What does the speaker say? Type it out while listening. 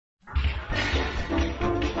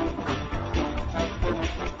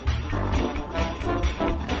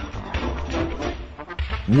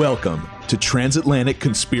Welcome to Transatlantic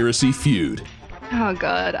Conspiracy Feud. Oh,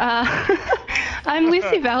 God. I'm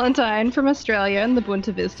Lucy Valentine from Australia and the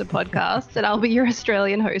Bunta Vista podcast, and I'll be your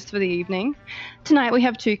Australian host for the evening. Tonight we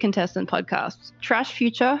have two contestant podcasts, Trash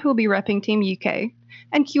Future, who will be repping Team UK,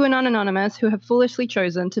 and QAnon Anonymous, who have foolishly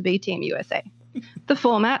chosen to be Team USA. The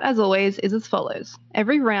format, as always, is as follows.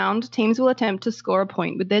 Every round, teams will attempt to score a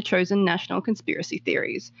point with their chosen national conspiracy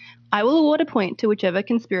theories. I will award a point to whichever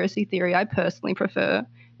conspiracy theory I personally prefer,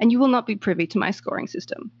 and you will not be privy to my scoring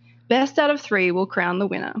system. Best out of three will crown the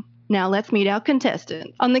winner. Now let's meet our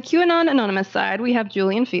contestant. On the QAnon Anonymous side, we have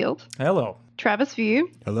Julian Field. Hello. Travis View.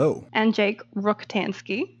 Hello. And Jake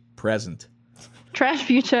Roktansky. Present. Trash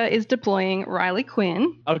Future is deploying Riley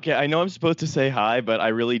Quinn. Okay, I know I'm supposed to say hi, but I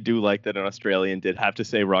really do like that an Australian did have to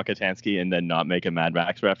say Rokatansky and then not make a Mad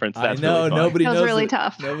Max reference. That's I know, really nobody knows. That was really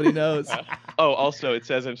tough. Nobody knows. Oh, also, it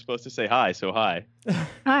says I'm supposed to say hi, so hi.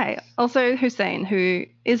 Hi. Also, Hussein, who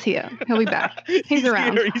is here. He'll be back. He's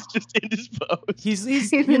around. Here, he's just indisposed. He's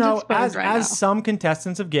He's you know, indisposed right now. as some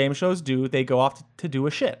contestants of game shows do, they go off to do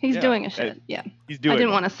a shit. He's Yeah, doing a shit, yeah. He's doing I didn't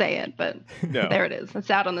it. want to say it, but No. there it is.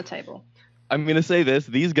 It's out on the table. I'm going to say this.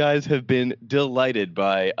 These guys have been delighted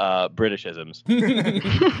by Britishisms.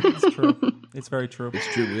 It's true. It's very true. It's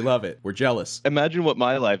true. We love it. We're jealous. Imagine what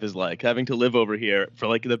my life is like, having to live over here for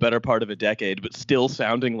like the better part of a decade, but still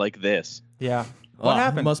sounding like this. Yeah. What Oh,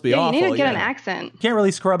 happened? It must be Yeah, awful. you need to get yeah. an accent. Can't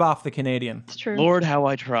really scrub off the Canadian. It's true. Lord, how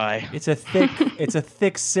I try. It's a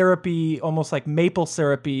thick, syrupy, almost like maple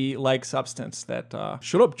syrupy like substance that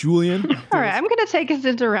Shut up, Julian. All right, I'm going to take us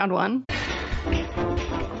into round one.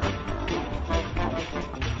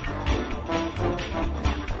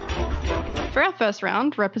 For our first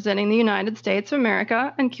round, representing the United States of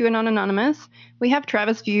America and QAnon Anonymous, we have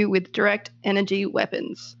Travis View with direct energy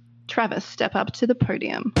weapons. Travis, step up to the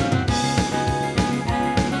podium.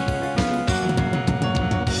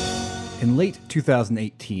 In late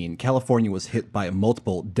 2018, California was hit by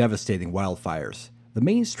multiple devastating wildfires. The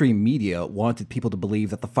mainstream media wanted people to believe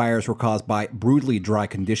that the fires were caused by brutally dry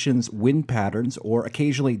conditions, wind patterns, or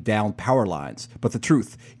occasionally downed power lines, but the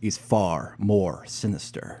truth is far more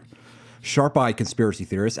sinister. Sharp-eyed conspiracy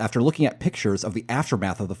theorists, after looking at pictures of the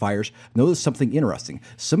aftermath of the fires, noticed something interesting.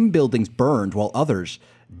 Some buildings burned while others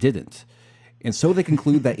didn't. And so they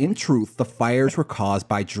conclude that in truth, the fires were caused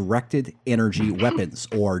by directed energy weapons,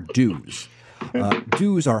 or DEWs.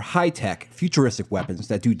 DEWs are high-tech, futuristic weapons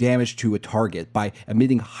that do damage to a target by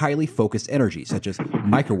emitting highly focused energy, such as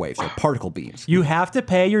microwaves or particle beams. you have to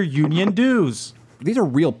pay your union dues. These are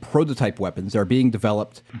real prototype weapons that are being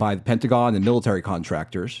developed by the Pentagon and military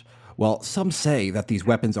contractors. While some say that these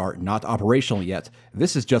weapons are not operational yet,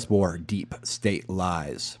 this is just more deep state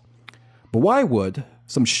lies. But why would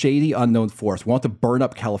some shady unknown force want to burn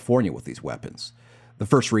up California with these weapons? The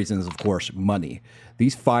first reason is, of course, money.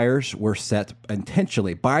 These fires were set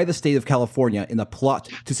intentionally by the state of California in a plot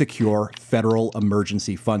to secure federal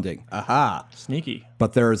emergency funding. Aha. Sneaky.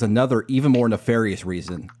 But there is another, even more nefarious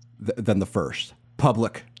reason than the first: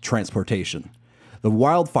 public transportation. The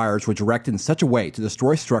wildfires were directed in such a way to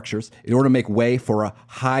destroy structures in order to make way for a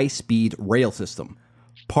high-speed rail system.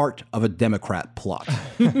 Part of a Democrat plot.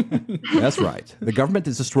 That's right. The government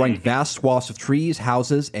is destroying vast swaths of trees,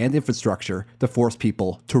 houses, and infrastructure to force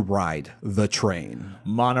people to ride the train.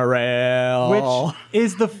 Monorail. Which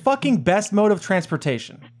is the fucking best mode of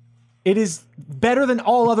transportation. It is better than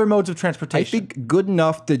all other modes of I transportation. think good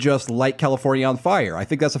enough to just light California on fire. I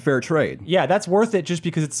think that's a fair trade. Yeah, that's worth it just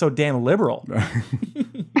because it's so damn liberal.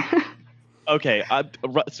 Okay,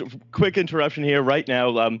 so quick interruption here. Right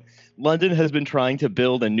now, London has been trying to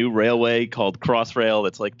build a new railway called Crossrail.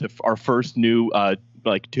 That's like our first new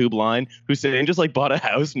tube line. Hussein just bought a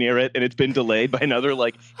house near it, and it's been delayed by another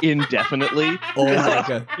indefinitely. Oh my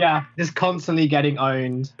god. Yeah, just constantly getting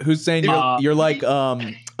owned. Hussein, you're like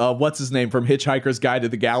what's his name from Hitchhiker's Guide to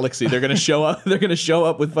the Galaxy? They're gonna show up. They're gonna show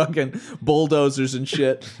up with fucking bulldozers and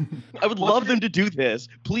shit. I would love them to do this.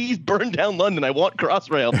 Please burn down London. I want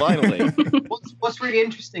Crossrail finally. What's really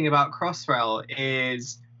interesting about Crossrail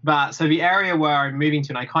is that, so the area where I'm moving to,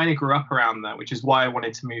 and I kind of grew up around there, which is why I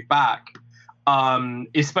wanted to move back,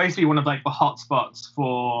 is supposed to be one of the hotspots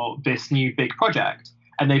for this new big project.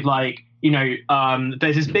 And they've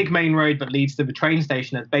there's this big main road that leads to the train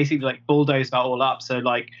station that's basically bulldozed that all up, so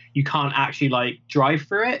you can't actually drive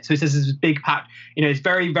through it. So it's just this big pack. It's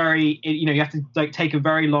very, very, you have to take a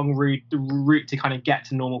very long route to kind of get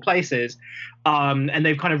to normal places. And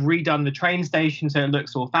they've kind of redone the train station so it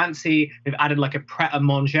looks all fancy. They've added a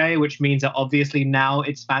pret-a-manger, which means that obviously now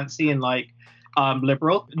it's fancy and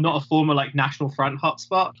liberal, not a former National Front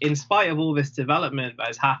hotspot. In spite of all this development that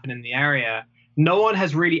has happened in the area, no one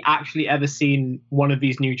has really actually ever seen one of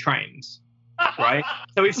these new trains, right?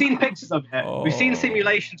 So we've seen pictures of it, we've seen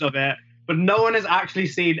simulations of it, but no one has actually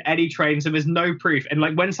seen any train, so there's no proof. And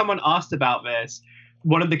like when someone asked about this,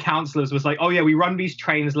 one of the counselors was like, oh yeah, we run these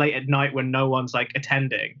trains late at night when no one's like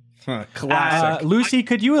attending. Classic. Lucy,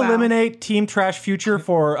 could you eliminate Team Trash Future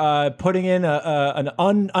for putting in an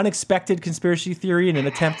unexpected conspiracy theory in an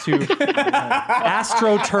attempt to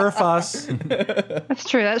astroturf us? That's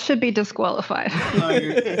true. That should be disqualified.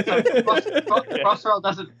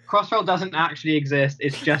 Crossrail doesn't actually exist.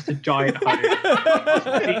 It's just a giant hoax.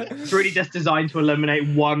 It's really just designed to eliminate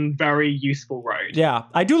one very useful road. Yeah,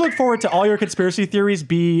 I do look forward to all your conspiracy theories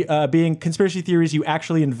being conspiracy theories you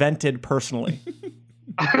actually invented personally.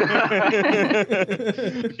 Okay,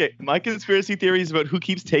 my conspiracy theory is about who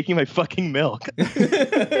keeps taking my fucking milk.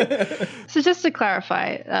 So just to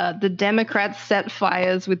clarify, the Democrats set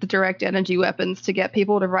fires with direct energy weapons to get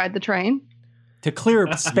people to ride the train? To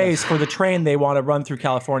clear space for the train they want to run through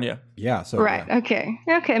California. Yeah. So Right. Okay.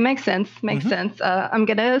 Okay. Makes sense. Makes sense. I'm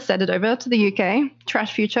going to send it over to the UK.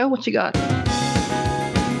 Trash Future, what you got?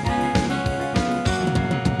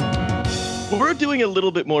 We're doing a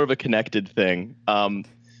little bit more of a connected thing.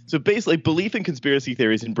 So basically, belief in conspiracy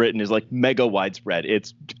theories in Britain is like mega widespread.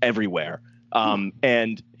 It's everywhere.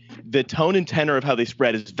 And the tone and tenor of how they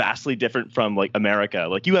spread is vastly different from like America.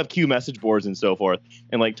 Like you have Q message boards and so forth,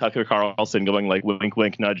 and like Tucker Carlson going like wink,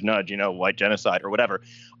 wink, nudge, nudge, you know, white genocide or whatever.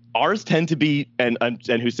 Ours tend to be, and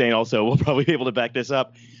Hussein also will probably be able to back this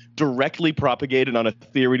up, directly propagated on a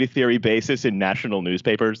theory-to-theory basis in national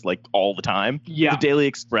newspapers, like all the time. Yeah. The Daily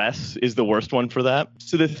Express is the worst one for that.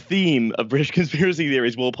 So the theme of British conspiracy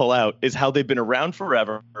theories we'll pull out is how they've been around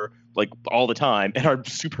forever, like all the time, and are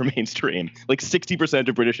super mainstream. Like 60%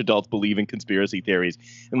 of British adults believe in conspiracy theories,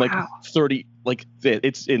 and like 30, like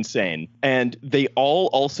it's insane. And they all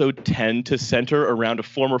also tend to center around a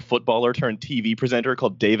former footballer turned TV presenter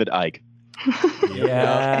called David Icke.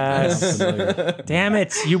 Yes. Damn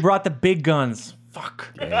it. You brought the big guns. Fuck.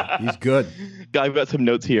 yeah, he's good. I've got some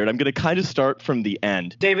notes here, and I'm going to kind of start from the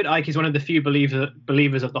end. David Icke is one of the few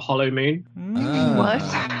believers of the hollow moon. What?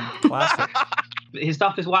 Classic. His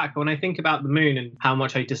stuff is whack. When I think about the moon and how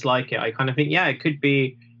much I dislike it, I kind of think, yeah,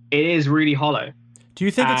 it is really hollow. Do you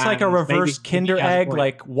think it's like a And reverse maybe Kinder he has a egg, point.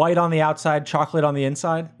 like white on the outside, chocolate on the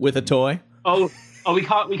inside? With a toy. We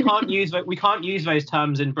can't use those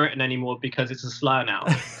terms in Britain anymore because it's a slur now.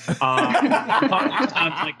 You can't use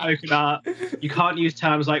terms like coconut. You can't use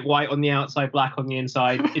terms like white on the outside, black on the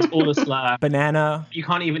inside. It's all a slur. Banana. You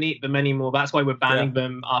can't even eat them anymore. That's why we're banning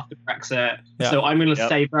them after Brexit. Yeah. So I'm going to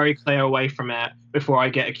stay very clear away from it before I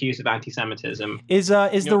get accused of anti-Semitism. Is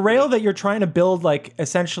the rail that you're trying to build like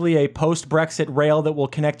essentially a post-Brexit rail that will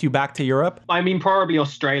connect you back to Europe? I mean, probably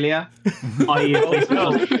Australia, i.e. a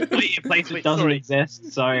place that doesn't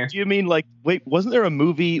exist. So Do you mean like, wait, wasn't there a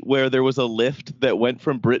movie where there was a lift that went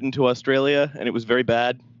from Britain to Australia and it was very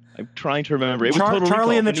bad? I'm trying to remember. It was Total Charlie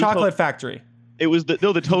Recall, and the new Chocolate Factory. It was the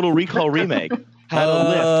Total Recall remake had a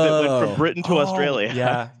lift that went from Britain to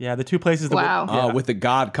Australia. Yeah, the two places that Wow. yeah. With the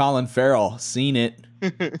god Colin Farrell. Seen it.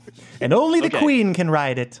 And only the Okay. Queen can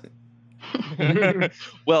ride it.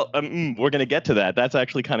 Well, we're going to get to that. That's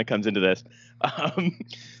actually kind of comes into this.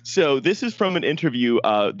 So this is from an interview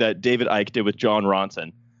that David Icke did with John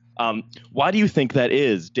Ronson. Why do you think that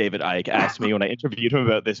is? David Icke asked me when I interviewed him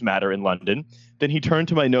about this matter in London. Then he turned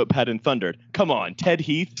to my notepad and thundered, "Come on, Ted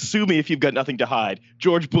Heath, sue me if you've got nothing to hide.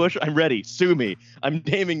 George Bush, I'm ready. Sue me. I'm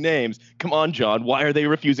naming names. Come on, John, why are they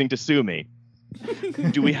refusing to sue me?"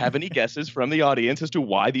 Do we have any guesses from the audience as to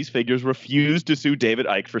why these figures refused to sue David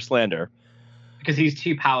Icke for slander? because he's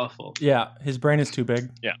too powerful. Yeah, his brain is too big.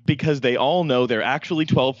 Yeah, because they all know they're actually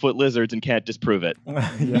 12-foot lizards and can't disprove it.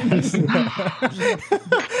 Yes.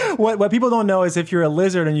 What people don't know is if you're a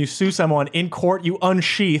lizard and you sue someone in court, you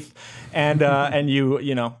unsheath and you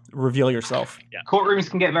reveal yourself. Yeah. Courtrooms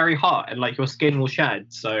can get very hot and like your skin will shed.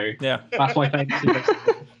 So Yeah. that's why fantasy books.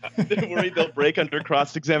 They're worried they'll break under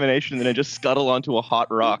cross-examination and then just scuttle onto a hot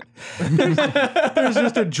rock. There's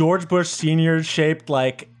just a George Bush Sr. shaped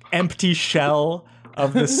like empty shell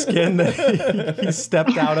of the skin that he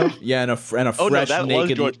stepped out of. Yeah, and a fresh Oh no, that was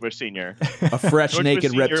naked George Bush Sr. a fresh George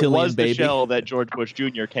naked Bush Sr. reptilian was baby. the shell that George Bush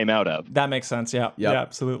Jr. came out of. That makes sense. Yeah. Yep. Yeah,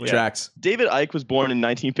 absolutely. Tracks. David Icke was born in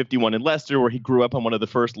 1951 in Leicester, where he grew up on one of the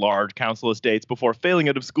first large council estates before failing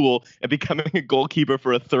out of school and becoming a goalkeeper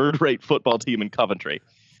for a third-rate football team in Coventry.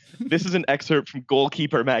 This is an excerpt from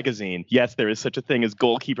Goalkeeper magazine. Yes, there is such a thing as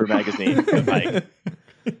Goalkeeper magazine. Icke.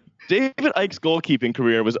 David Icke's goalkeeping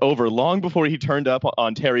career was over long before he turned up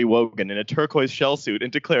on Terry Wogan in a turquoise shell suit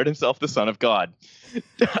and declared himself the son of God.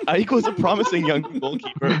 Icke was a promising young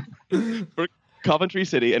goalkeeper Coventry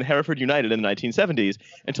City, and Hereford United in the 1970s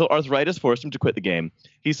until arthritis forced him to quit the game.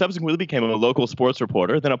 He subsequently became a local sports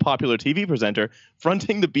reporter, then a popular TV presenter,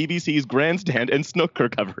 fronting the BBC's grandstand and snooker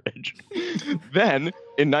coverage. Then,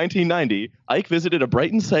 in 1990, Icke visited a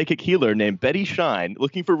Brighton psychic healer named Betty Shine,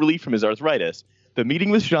 looking for relief from his arthritis. The meeting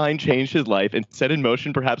with Shine changed his life and set in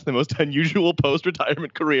motion perhaps the most unusual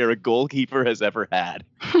post-retirement career a goalkeeper has ever had.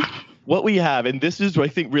 What we have, and this is, I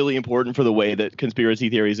think, really important for the way that conspiracy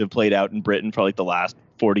theories have played out in Britain for like the last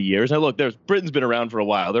 40 years. Now, look, Britain's been around for a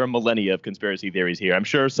while. There are millennia of conspiracy theories here. I'm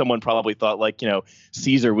sure someone probably thought, like,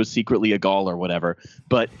 Caesar was secretly a Gaul or whatever.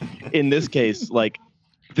 But in this case, like,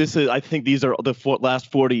 I think these are the last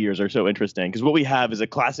 40 years are so interesting because what we have is a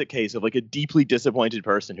classic case of like a deeply disappointed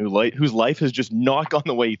person whose life has just not gone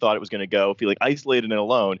the way he thought it was going to go, feel like isolated and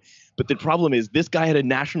alone. But the problem is this guy had a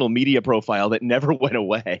national media profile that never went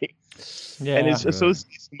away. Yeah, and his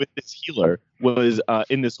association with this healer was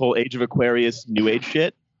in this whole Age of Aquarius New Age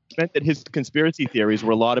shit. Meant that his conspiracy theories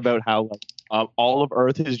were a lot about how all of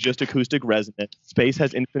Earth is just acoustic resonance. Space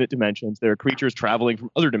has infinite dimensions. There are creatures traveling from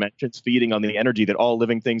other dimensions, feeding on the energy that all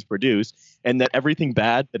living things produce, and that everything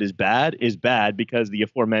bad that is bad because the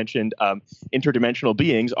aforementioned interdimensional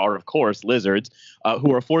beings are, of course, lizards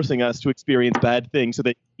who are forcing us to experience bad things so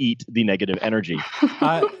they eat the negative energy.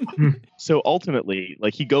 So ultimately,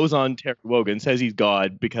 like, he goes on Terry Wogan, says he's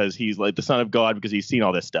God because he's like the son of God because he's seen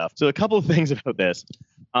all this stuff. So a couple of things about this.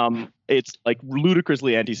 It's like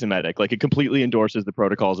ludicrously anti-Semitic. Like, it completely endorses the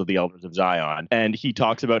protocols of the Elders of Zion. And he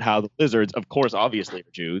talks about how the lizards, of course, obviously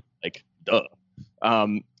are Jews. Like, duh.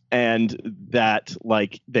 And that,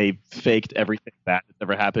 like, they faked everything bad that's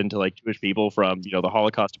ever happened to, like, Jewish people from, the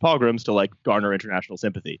Holocaust pogroms to, like, garner international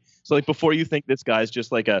sympathy. So, like, before you think this guy's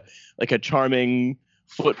just like a charming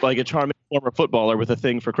former footballer with a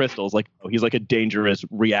thing for crystals, like, he's like a dangerous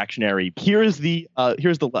reactionary. Here's the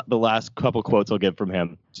last couple quotes I'll give from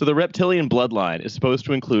him. So the reptilian bloodline is supposed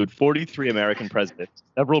to include 43 American presidents,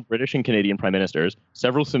 several British and Canadian prime ministers,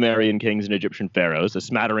 several Sumerian kings and Egyptian pharaohs, a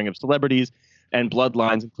smattering of celebrities, and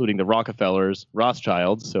bloodlines including the Rockefellers,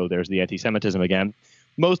 Rothschilds, so there's the anti-Semitism again,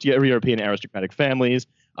 most European aristocratic families,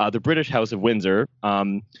 the British House of Windsor,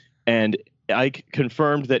 and Icke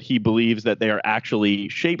confirmed that he believes that they are actually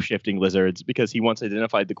shape-shifting lizards because he once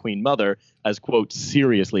identified the Queen Mother as, quote,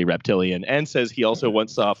 seriously reptilian, and says he also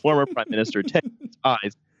once saw former Prime Minister Ted Heath's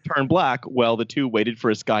eyes turn black while the two waited for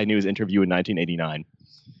a Sky News interview in 1989.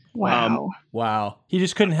 Wow. He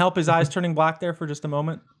just couldn't help his eyes turning black there for just a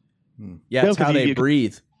moment. Yeah, that's how they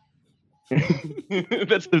breathe.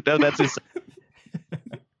 that's his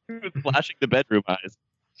flashing the bedroom eyes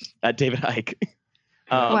at David Icke.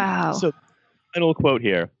 Wow. So, final quote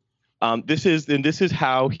here. This is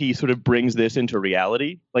how he sort of brings this into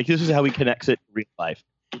reality. Like, this is how he connects it to real life.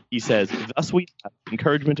 He says, "Thus we have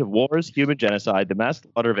encouragement of wars, human genocide, the mass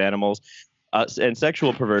slaughter of animals, and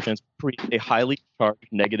sexual perversions create a highly charged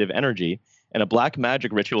negative energy and a black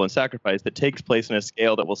magic ritual and sacrifice that takes place on a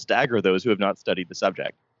scale that will stagger those who have not studied the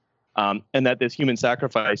subject. And that this human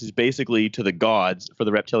sacrifice is basically to the gods for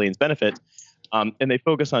the reptilians' benefit. And they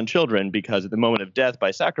focus on children because at the moment of death,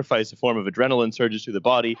 by sacrifice, a form of adrenaline surges through the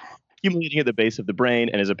body, accumulating at the base of the brain,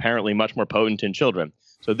 and is apparently much more potent in children.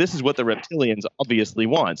 So this is what the reptilians obviously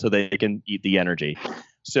want, so they can eat the energy.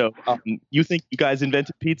 So you think you guys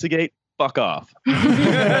invented Pizzagate? Fuck off."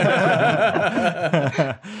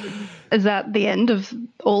 Is that the end of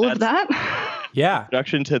all of that? Yeah.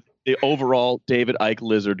 Introduction to the overall David Icke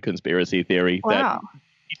lizard conspiracy theory. Wow. That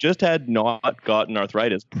he just had not gotten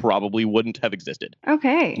arthritis, probably wouldn't have existed.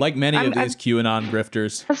 Okay. Like many of these QAnon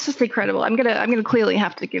grifters. That's just incredible. I'm gonna clearly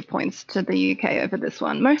have to give points to the UK over this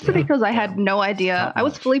one, mostly because I had no idea. I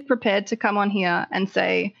was fully prepared to come on here and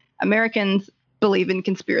say Americans believe in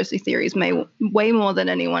conspiracy theories way more than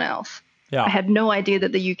anyone else. Yeah. I had no idea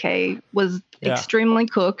that the UK was extremely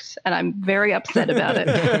cooked, and I'm very upset about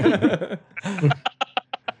it.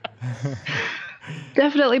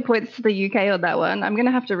 Definitely points to the UK on that one. I'm going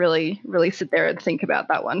to have to really, really sit there and think about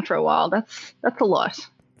that one for a while. That's a lot.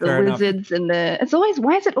 The Fair lizards and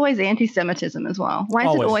why is it always anti-Semitism as well? Why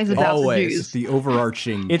is it always about the Jews? It's the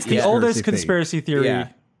overarching. It's the oldest conspiracy theory. Yeah.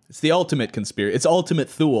 It's the ultimate conspiracy. It's ultimate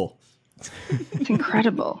Thule. It's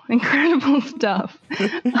incredible. Incredible stuff.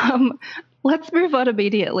 Let's move on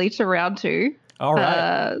immediately to round two. All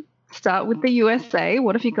right. Start with the USA.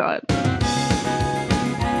 What have you got?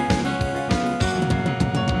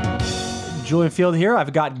 Julian Field here.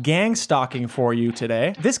 I've got gang stalking for you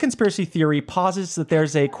today. This conspiracy theory posits that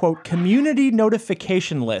there's a, quote, community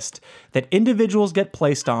notification list that individuals get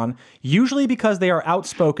placed on, usually because they are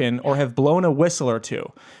outspoken or have blown a whistle or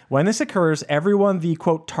two. When this occurs, everyone the,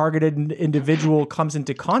 quote, targeted individual comes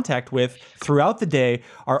into contact with throughout the day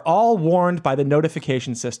are all warned by the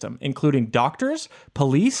notification system, including doctors,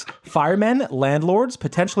 police, firemen, landlords,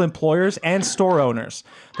 potential employers, and store owners.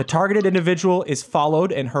 The targeted individual is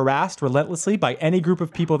followed and harassed relentlessly by any group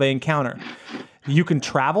of people they encounter. You can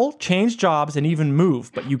travel, change jobs, and even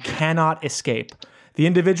move, but you cannot escape. The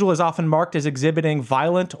individual is often marked as exhibiting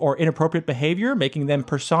violent or inappropriate behavior, making them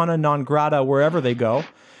persona non grata wherever they go.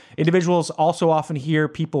 Individuals also often hear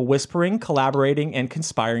people whispering, collaborating, and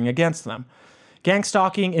conspiring against them. Gang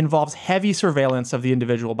stalking involves heavy surveillance of the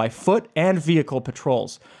individual by foot and vehicle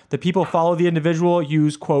patrols. The people follow the individual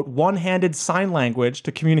use, quote, one-handed sign language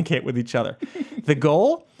to communicate with each other. The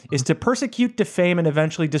goal is to persecute, defame, and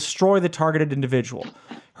eventually destroy the targeted individual.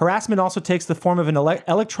 Harassment also takes the form of an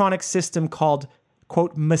electronic system called,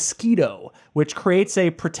 quote, mosquito, which creates a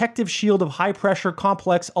protective shield of high-pressure,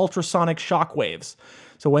 complex ultrasonic shock waves.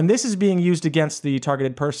 So when this is being used against the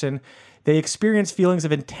targeted person, they experience feelings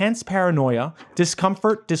of intense paranoia,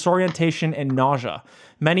 discomfort, disorientation, and nausea.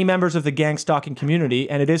 Many members of the gang stalking community,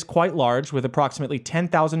 and it is quite large with approximately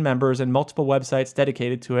 10,000 members and multiple websites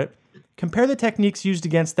dedicated to it, compare the techniques used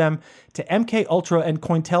against them to MKUltra and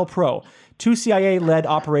COINTELPRO, two CIA-led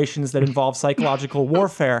operations that involve psychological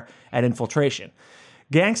warfare and infiltration.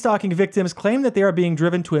 Gang stalking victims claim that they are being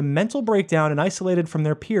driven to a mental breakdown and isolated from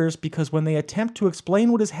their peers because when they attempt to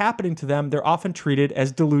explain what is happening to them, they're often treated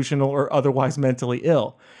as delusional or otherwise mentally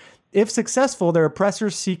ill. If successful, their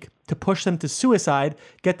oppressors seek to push them to suicide,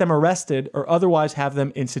 get them arrested, or otherwise have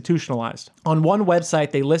them institutionalized. On one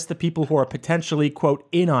website, they list the people who are potentially, quote,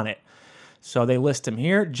 in on it. So they list them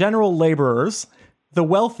here: general laborers, the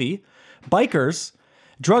wealthy, bikers,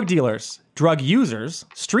 drug dealers, drug users,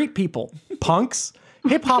 street people, punks,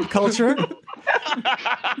 hip-hop culture.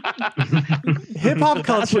 Hip-hop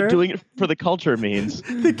culture. That's what doing it for the culture means.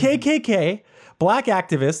 The KKK, black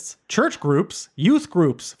activists, church groups, youth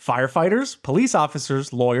groups, firefighters, police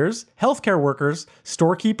officers, lawyers, healthcare workers,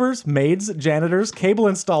 storekeepers, maids, janitors, cable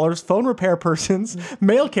installers, phone repair persons,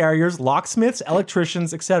 mail carriers, locksmiths,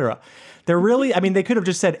 electricians, etc. They're really, I mean, they could have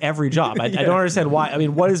just said every job. I don't understand why. I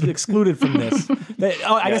mean, what is excluded from this?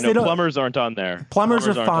 I guess they don't. Plumbers aren't on there. Plumbers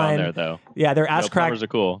are aren't fine. on there, though. Yeah, their ass crack. Plumbers are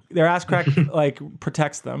cool. Their ass crack like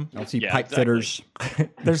protects them. I don't see Yeah, pipe exactly. fitters.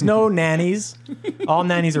 There's no nannies. All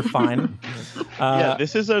nannies are fine. Yeah,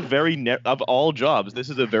 this is a very of all jobs.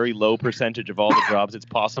 This is a very low percentage of all the jobs it's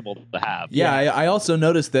possible to have. Yeah, I also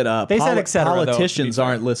noticed that They said et cetera, though, to be politicians fair.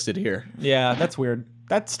 aren't listed here. Yeah, that's weird.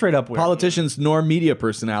 That's straight up weird. Politicians nor media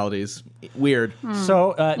personalities. Weird.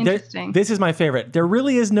 So Interesting. this is my favorite. There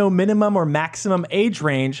really is no minimum or maximum age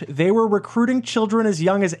range. They were recruiting children as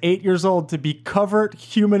young as 8 years old to be covert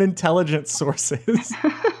human intelligence sources.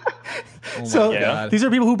 So God. these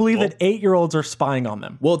are people who believe that 8-year-olds are spying on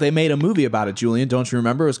them. Well, they made a movie about it, Julian. Don't you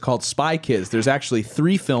remember? It was called Spy Kids. There's actually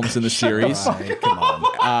 3 films in the series. Hey, come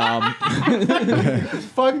on.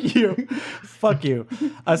 Fuck you. Fuck you.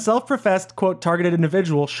 A self-professed, quote, targeted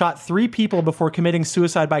individual shot 3 people before committing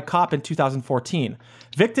suicide by cop in 2014.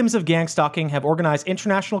 Victims of gang stalking have organized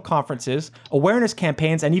international conferences, awareness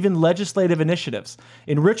campaigns, and even legislative initiatives.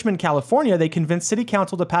 In Richmond, California, they convinced city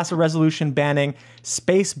council to pass a resolution banning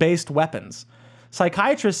space-based weapons.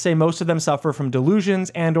 Psychiatrists say most of them suffer from delusions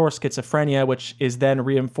and or schizophrenia, which is then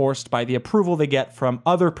reinforced by the approval they get from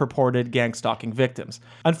other purported gang stalking victims.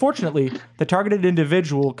 Unfortunately, the targeted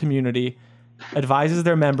individual community advises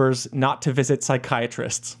their members not to visit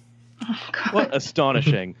psychiatrists. What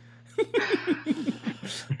astonishing.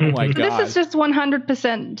 Oh my God. This is just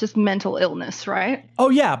 100% just mental illness, right? Oh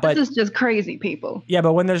yeah, but This is just crazy people. yeah,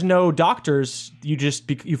 but when there's no doctors, you just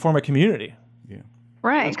you form a community.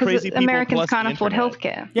 Right, That's crazy because people Americans plus can't the afford internet.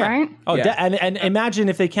 healthcare, Yeah. right? Oh, Yeah. and imagine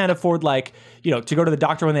if they can't afford, like, you know, to go to the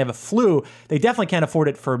doctor when they have a flu. They definitely can't afford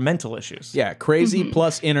it for mental issues. Yeah, crazy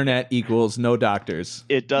plus internet equals no doctors.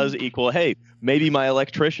 It does equal, hey, maybe my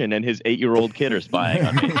electrician and his 8-year-old kid are spying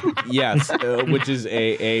on me. Yes, which is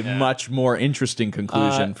a much more interesting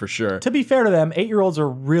conclusion for sure. To be fair to them, 8-year-olds are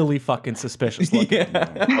really fucking suspicious looking.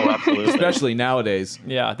 Oh, absolutely. Especially nowadays.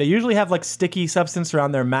 Yeah, they usually have like sticky substance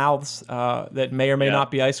around their mouths that may or may Yeah.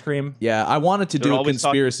 not be ice cream. Yeah, I wanted to do They're a always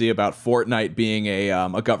conspiracy about Fortnite being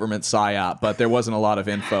a government psyop, but there wasn't a lot of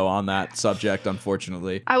info on that subject,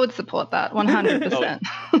 unfortunately. I would support that 100%.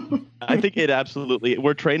 I think it absolutely.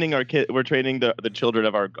 We're training our kid. We're training the children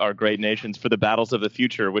of our great nations for the battles of the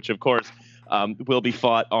future, which of course will be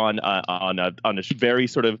fought on a very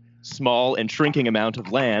sort of small and shrinking amount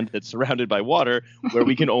of land that's surrounded by water where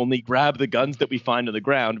we can only grab the guns that we find on the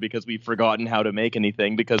ground because we've forgotten how to make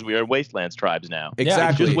anything because we are wastelands tribes now. Exactly.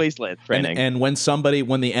 It's just wasteland training. And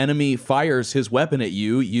when the enemy fires his weapon at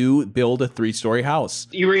you, you build a 3-story house.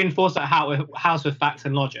 You reinforce that house with facts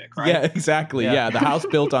and logic, right? Yeah, exactly. Yeah, the house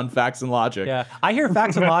built on facts and logic. Yeah, I hear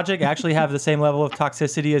facts and logic actually have the same level of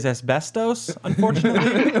toxicity as asbestos,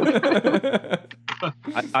 unfortunately.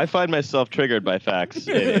 I find myself triggered by facts,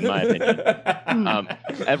 in my opinion.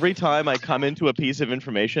 Every time I come into a piece of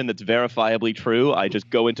information that's verifiably true, I just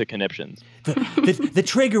go into conniptions. The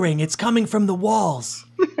triggering, it's coming from the walls.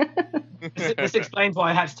 This explains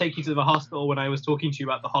why I had to take you to the hospital when I was talking to you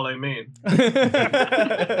about the hollow moon.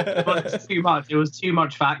 It's too much. It was too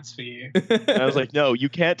much facts for you. And I was like, no, you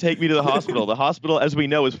can't take me to the hospital. The hospital, as we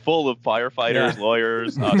know, is full of firefighters,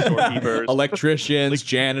 lawyers, storekeepers. Electricians,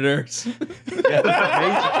 janitors.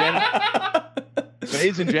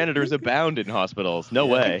 Maids and janitors abound in hospitals. No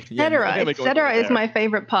way. Etc. is my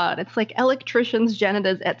favorite part. It's like electricians,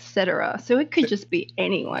 janitors, etc. So it could just be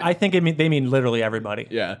anyone. I think they mean literally everybody.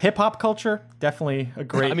 Yeah. Hip hop culture, definitely a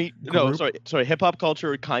great. I mean, no, sorry. Hip hop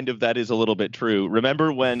culture, kind of, that is a little bit true.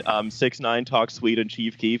 Remember when 6ix9ine talked sweet on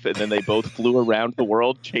Chief Keef, and then they both flew around the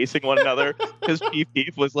world chasing one another because Chief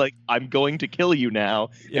Keef was like, "I'm going to kill you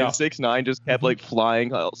now," and 6ix9ine just kept like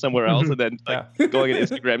flying somewhere else, and then going on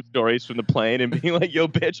Instagram stories from the plane and being like, "Yo,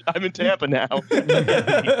 bitch, I'm in Tampa now."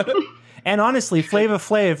 And honestly, Flava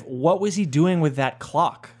Flav, what was he doing with that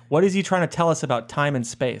clock? What is he trying to tell us about time and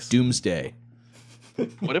space? Doomsday.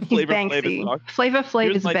 What if Flava Flav is Flava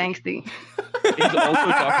Flav is Banksy. He's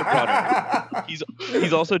also Dr. Bronner.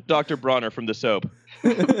 He's also Dr. Bronner from the soap.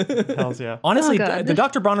 Hells yeah. Honestly, the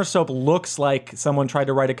Dr. Bronner soap looks like someone tried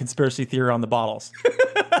to write a conspiracy theory on the bottles.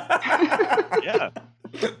 Yeah.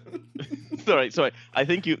 Sorry. I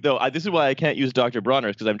think this is why I can't use Dr.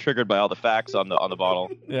 Bronner's, because I'm triggered by all the facts on the bottle.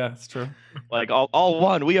 Yeah, it's true. Like all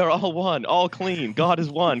one. We are all one. All clean. God is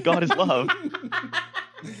one. God is love.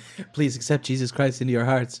 Please accept Jesus Christ into your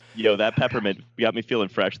hearts. Yo, that peppermint got me feeling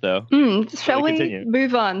fresh, though. Shall we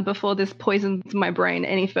move on before this poisons my brain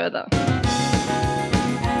any further?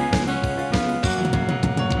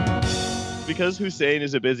 Because Hussein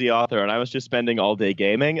is a busy author and I was just spending all day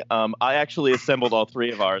gaming, I actually assembled all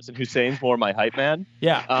three of ours, and Hussein's more my hype man.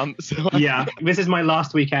 Yeah. Yeah, this is my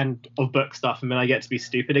last weekend of book stuff, and then I get to be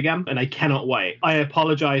stupid again, and I cannot wait. I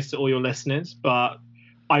apologize to all your listeners, but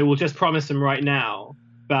I will just promise them right now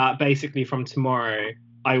that basically from tomorrow,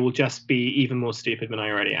 I will just be even more stupid than I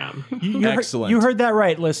already am. Excellent. You heard that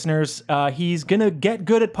right, listeners. He's going to get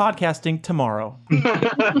good at podcasting tomorrow.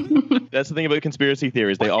 That's the thing about conspiracy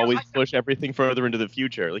theories. They always push everything further into the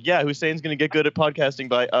future. Like, yeah, Hussein's going to get good at podcasting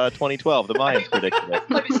by 2012. The Mayans predicted it.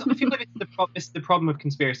 I feel like it's the problem of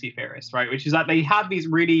conspiracy theorists, right? Which is that they have these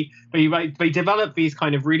they develop these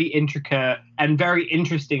kind of really intricate and very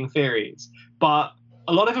interesting theories, but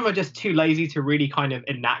a lot of them are just too lazy to really kind of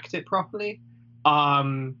enact it properly.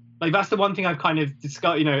 Like that's the one thing I've kind of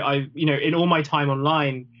discovered, in all my time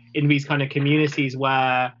online in these kind of communities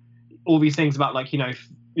where all these things about like, fake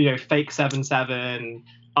 7/7,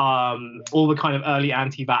 all the kind of early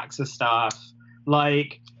anti-vaxxer stuff,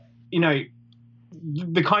 like,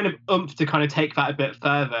 the kind of oomph to kind of take that a bit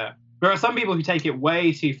further. There are some people who take it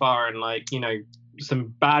way too far and like,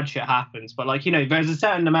 some bad shit happens, but like, there's a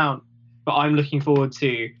certain amount that I'm looking forward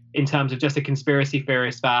to in terms of just a conspiracy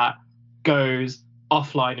theorist that goes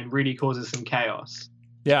offline and really causes some chaos.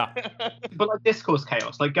 Yeah. But like discourse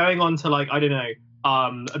chaos, like going on to like, I don't know,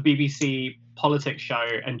 a BBC politics show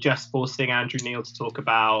and just forcing Andrew Neil to talk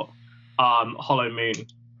about Hollow Moon.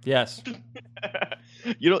 Yes.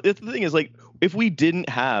 The thing is, like, if we didn't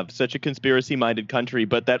have such a conspiracy-minded country,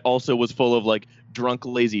 but that also was full of like drunk,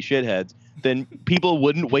 lazy shitheads, then people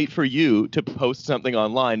wouldn't wait for you to post something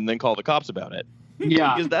online and then call the cops about it.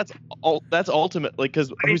 Yeah, because that's ultimately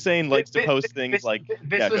because Hussein likes to post things like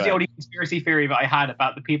this was the only conspiracy theory that I had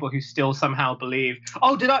about the people who still somehow believe.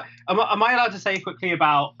 Oh, am I allowed to say quickly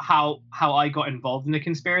about how I got involved in the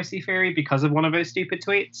conspiracy theory because of one of those stupid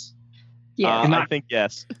tweets? Yeah, I think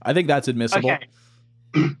yes. I think that's admissible.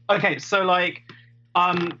 Okay, so like,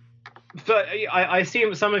 I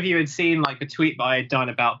assume some of you had seen like a tweet that I had done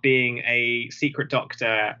about being a secret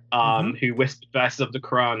doctor who whispered verses of the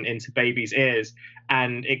Quran into babies' ears,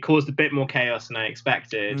 and it caused a bit more chaos than I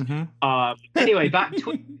expected. Anyway,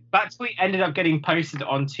 that tweet ended up getting posted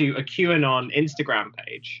onto a QAnon Instagram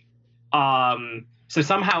page. So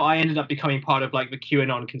somehow I ended up becoming part of like the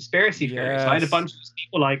QAnon conspiracy theory. Yes. So I had a bunch of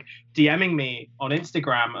people like DMing me on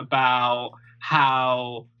Instagram about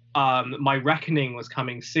how my reckoning was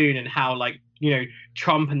coming soon and how like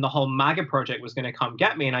Trump and the whole MAGA project was going to come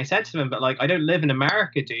get me. And I said to him, but like, I don't live in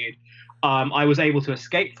America, dude. I was able to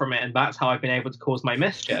escape from it, and that's how I've been able to cause my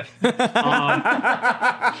mischief.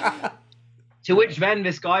 To which then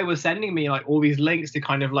this guy was sending me like all these links to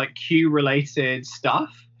kind of like Q related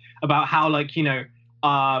stuff about how like, Q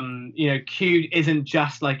isn't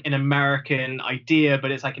just like an American idea,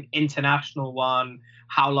 but it's like an international one.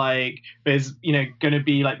 How like there's, going to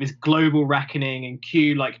be like this global reckoning, and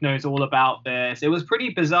Q like knows all about this. It was pretty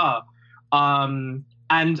bizarre.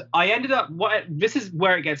 And I ended up, this is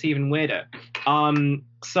where it gets even weirder.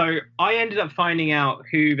 So I ended up finding out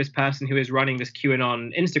who this person who is running this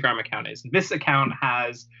QAnon Instagram account is. This account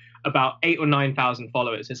has about 8,000 or 9,000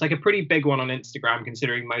 followers. It's like a pretty big one on Instagram,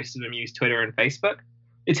 considering most of them use Twitter and Facebook.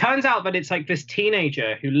 It turns out that it's like this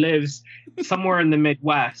teenager who lives somewhere in the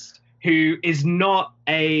Midwest who is not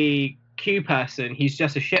a Q person. He's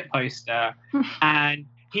just a shit poster. And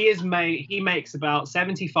he makes about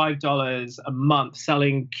 $75 a month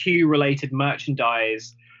selling Q-related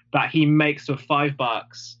merchandise that he makes for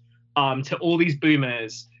 $5 to all these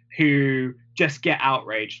boomers who just get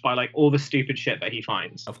outraged by like all the stupid shit that he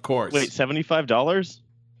finds. Of course. Wait, $75?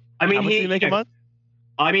 I mean, how much do you make a month?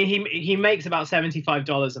 I mean, he makes about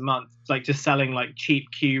 $75 a month, like just selling like cheap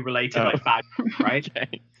Q-related like bags, right?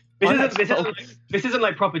 Okay. This isn't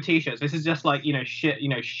like proper t-shirts. This is just like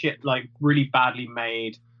shit like really badly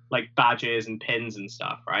made like badges and pins and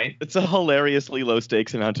stuff, right? It's a hilariously low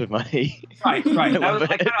stakes amount of money. Right. I love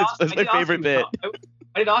it. It's my favorite bit.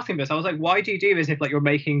 I did ask him this. I was like, "Why do you do this if like you're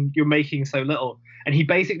making so little?" And he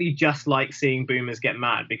basically just likes seeing boomers get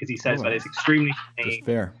mad because he says that it's extremely funny. Just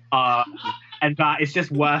fair. And that it's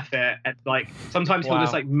just worth it. And like sometimes he'll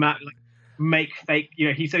just like make fake,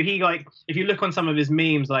 he like, if you look on some of his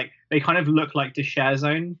memes, like they kind of look like the Share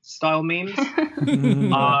Zone style memes.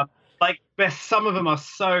 Like some of them are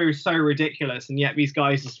so ridiculous, and yet these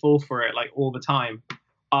guys just fall for it like all the time.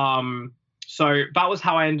 So that was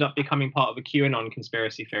how I ended up becoming part of a QAnon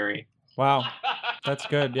conspiracy theory. Wow, that's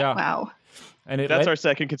good. Yeah. Wow. And that's our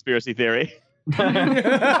second conspiracy theory.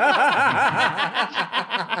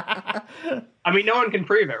 I mean, no one can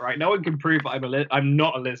prove it, right? No one can prove I'm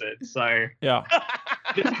not a lizard. So yeah,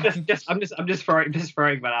 I'm just throwing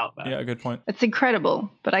that out there. Yeah, good point. It's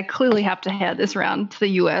incredible, but I clearly have to head this round to the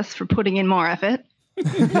US for putting in more effort.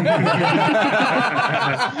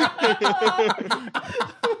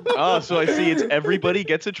 Oh, so I see it's everybody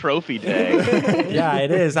gets a trophy day. Yeah, it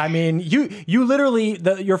is. I mean, you literally,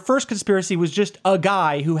 your first conspiracy was just a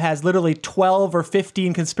guy who has literally 12 or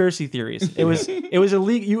 15 conspiracy theories. It was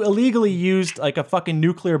illegal. You illegally used like a fucking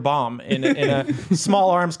nuclear bomb in a small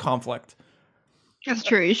arms conflict. That's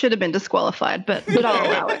true. You should have been disqualified, but I'll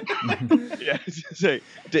allow it. Yeah, so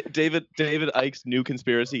David Icke's new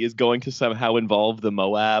conspiracy is going to somehow involve the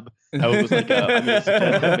Moab. How it was like I'm going to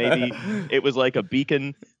suggest that maybe it was like a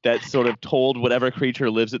beacon that sort of told whatever creature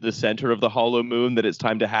lives at the center of the hollow moon that it's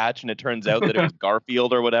time to hatch, and it turns out that it was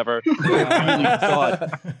Garfield or whatever.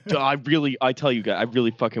 I tell you guys, I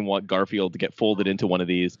really fucking want Garfield to get folded into one of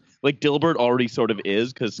these. Like Dilbert already sort of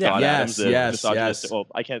is, because Scott Adams is misogynistic. Well,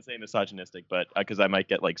 I can't say misogynistic, but because I might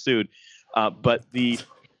get like sued. But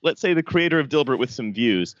let's say the creator of Dilbert with some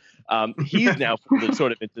views, he's now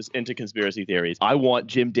sort of into conspiracy theories. I want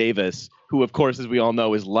Jim Davis, who of course, as we all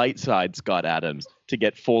know, is light side Scott Adams, to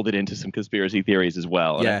get folded into some conspiracy theories as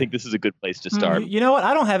well. And I think this is a good place to start. You know what?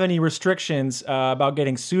 I don't have any restrictions about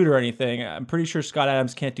getting sued or anything. I'm pretty sure Scott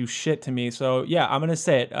Adams can't do shit to me. So yeah, I'm going to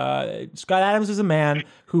say it. Scott Adams is a man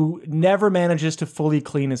who never manages to fully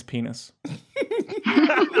clean his penis.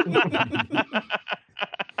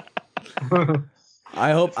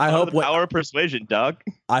 I hope power of persuasion, Doug.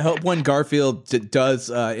 I hope when Garfield does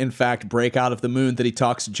in fact break out of the moon that he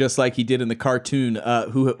talks just like he did in the cartoon,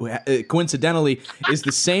 who coincidentally is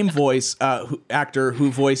the same voice actor who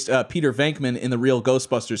voiced Peter Venkman in the real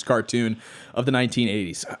Ghostbusters cartoon of the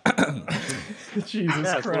 1980s.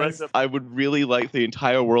 Jesus Christ. I would really like the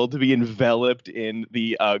entire world to be enveloped in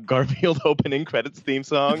the Garfield opening credits theme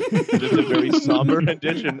song. Just a very somber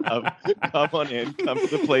rendition of "Come on in, come to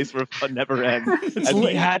the place where fun never ends." As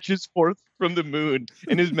he hatches forth from the moon,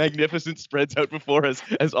 and his magnificence spreads out before us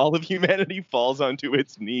as all of humanity falls onto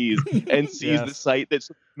its knees and sees the sight that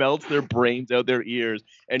melts their brains out their ears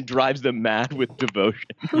and drives them mad with devotion.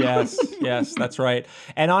 Yes, that's right.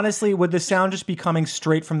 And honestly, would the sound just be coming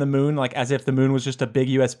straight from the moon, like as if the moon was just a big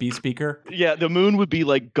USB speaker? Yeah, the moon would be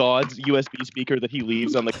like God's USB speaker that he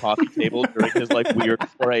leaves on the coffee table during his like weird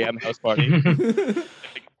 4 a.m. house party.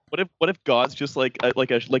 What if God's just like a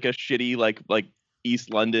shitty like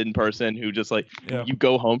East London person who just like you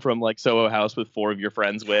go home from like Soho House with 4 of your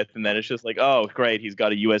friends with, and then it's just like, oh great, he's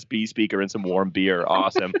got a USB speaker and some warm beer.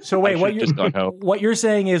 Awesome. So wait, what you're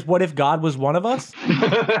saying is, what if God was one of us?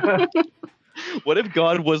 What if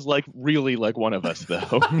God was like really like one of us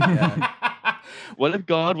though? What if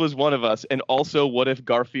God was one of us, and also what if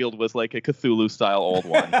Garfield was like a Cthulhu-style old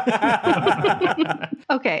one?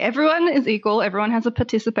 Okay, everyone is equal. Everyone has a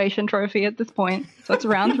participation trophy at this point. So it's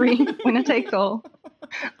round 3, winner takes all.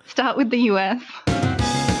 Start with the US.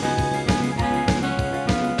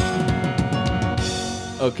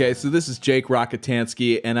 Okay, so this is Jake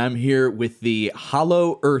Rockatansky, and I'm here with the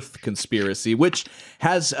Hollow Earth conspiracy, which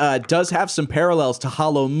does have some parallels to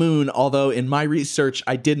Hollow Moon, although in my research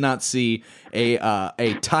I did not see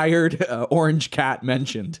a tired orange cat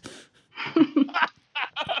mentioned.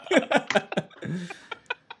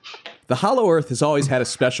 The Hollow Earth has always had a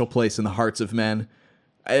special place in the hearts of men.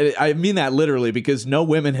 I mean that literally, because no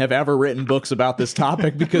women have ever written books about this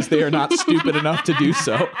topic because they are not stupid enough to do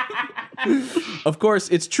so. Of course,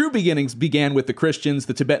 its true beginnings began with the Christians,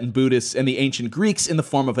 the Tibetan Buddhists, and the ancient Greeks in the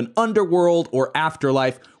form of an underworld or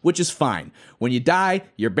afterlife, which is fine. When you die,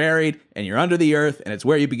 you're buried, and you're under the earth, and it's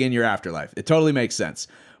where you begin your afterlife. It totally makes sense.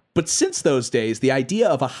 But since those days, the idea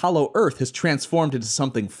of a hollow earth has transformed into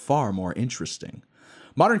something far more interesting.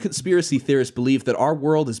 Modern conspiracy theorists believe that our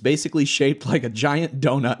world is basically shaped like a giant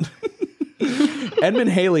donut.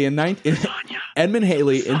 Edmund Halley in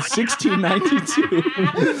 1692.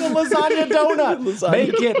 The lasagna donut.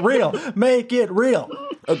 Make it real. Make it real.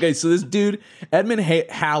 Okay, so this dude, Edmund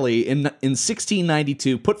Halley, in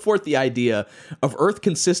 1692, put forth the idea of Earth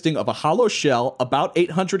consisting of a hollow shell about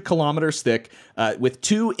 800 kilometers thick, with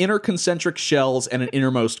 2 inner concentric shells and an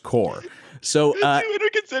innermost core. So 2 inner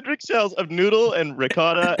concentric shells of noodle and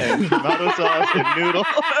ricotta and tomato sauce and noodle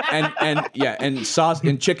and sauce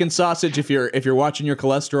and chicken sausage if you're watching your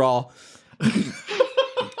cholesterol. I'm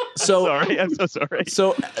so sorry.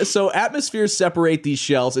 So atmospheres separate these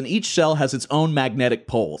shells, and each shell has its own magnetic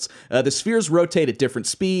poles. The spheres rotate at different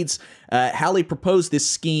speeds. Halley proposed this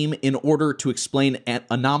scheme in order to explain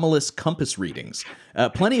anomalous compass readings.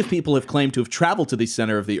 Plenty of people have claimed to have traveled to the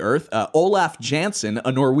center of the Earth. Olaf Jansen,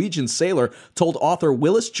 a Norwegian sailor, told author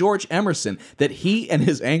Willis George Emerson that he and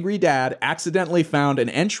his angry dad accidentally found an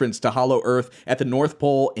entrance to Hollow Earth at the North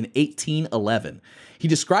Pole in 1811. He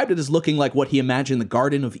described it as looking like what he imagined the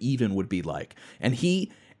Garden of Eden would be like. And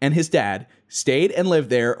he and his dad stayed and lived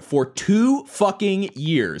there for 2 fucking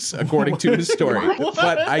years, according to his story.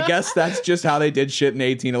 But I guess that's just how they did shit in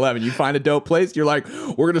 1811. You find a dope place, you're like,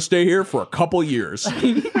 we're going to stay here for a couple years.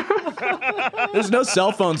 There's no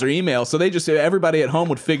cell phones or email, so everybody at home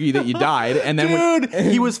would figure that you died. And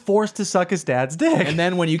then he was forced to suck his dad's dick. And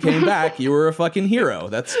then when you came back, you were a fucking hero.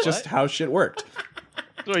 That's just how shit worked.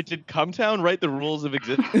 Sorry, did Cumtown write the rules of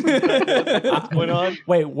existence? What's going on?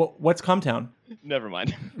 Wait, what's Cumtown? Never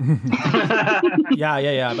mind.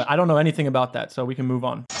 Yeah, but I don't know anything about that, so we can move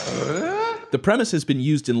on. The premise has been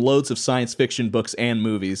used in loads of science fiction books and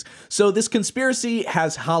movies, so this conspiracy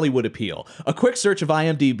has Hollywood appeal. A quick search of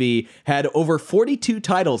IMDb had over 42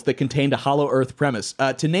 titles that contained a Hollow Earth premise.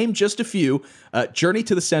 To name just a few, Journey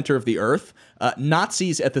to the Center of the Earth,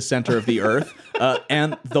 Nazis at the Center of the Earth,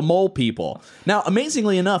 and the Mole People. Now,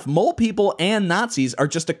 amazingly enough, Mole People and Nazis are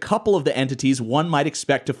just a couple of the entities one might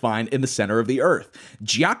expect to find in the center of the Earth.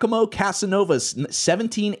 Giacomo Casanova's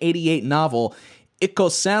 1788 novel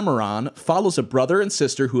Icosamaron follows a brother and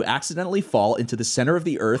sister who accidentally fall into the center of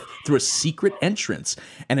the Earth through a secret entrance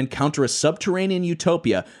and encounter a subterranean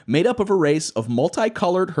utopia made up of a race of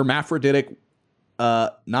multicolored hermaphroditic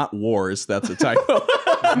not wars, that's a typo.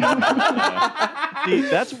 See,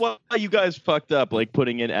 that's why you guys fucked up, like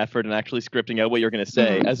putting in effort and actually scripting out what you're going to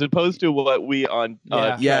say, as opposed to what we on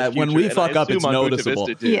when we fuck up, it's noticeable.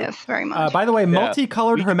 Yes, very much. By the way,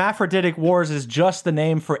 multicolored hermaphroditic wars is just the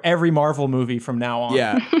name for every Marvel movie from now on.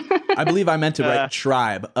 Yeah. I believe I meant to write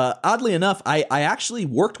tribe. Oddly enough, I actually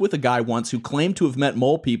worked with a guy once who claimed to have met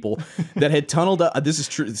mole people that had tunneled up. This is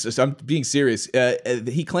true. I'm being serious.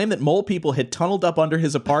 He claimed that mole people had tunneled up under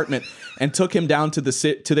his apartment and took him down to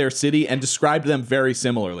their city and described them very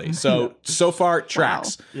similarly. So far,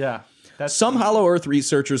 tracks. Wow. Yeah. Some Hollow Earth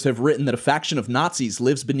researchers have written that a faction of Nazis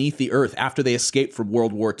lives beneath the Earth after they escaped from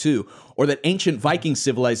World War II, or that ancient Viking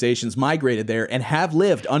civilizations migrated there and have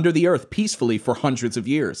lived under the Earth peacefully for hundreds of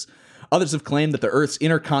years. Others have claimed that the Earth's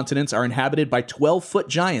inner continents are inhabited by 12-foot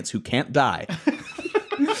giants who can't die.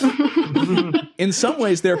 In some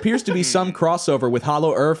ways, there appears to be some crossover with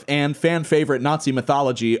Hollow Earth and fan-favorite Nazi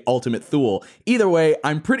mythology, Ultimate Thule. Either way,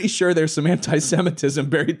 I'm pretty sure there's some anti-Semitism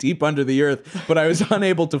buried deep under the Earth, but I was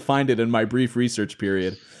unable to find it in my brief research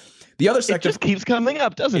period. The other It sect just keeps coming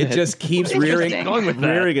up, doesn't it? it just keeps rearing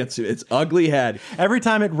its ugly head. Every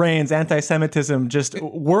time it rains, anti-Semitism just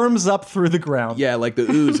worms up through the ground. Yeah, like the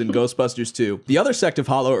ooze in Ghostbusters 2. The other sect of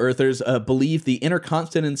Hollow Earthers believe the inner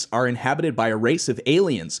continents are inhabited by a race of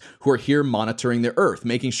aliens who are here monitoring the Earth,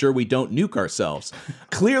 making sure we don't nuke ourselves.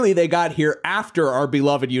 Clearly, they got here after our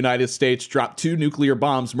beloved United States dropped 2 nuclear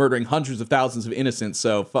bombs, murdering hundreds of thousands of innocents.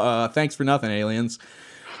 So thanks for nothing, aliens.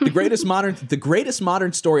 The greatest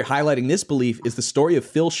modern story highlighting this belief is the story of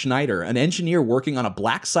Phil Schneider, an engineer working on a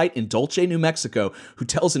black site in Dulce, New Mexico, who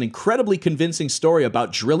tells an incredibly convincing story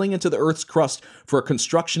about drilling into the Earth's crust for a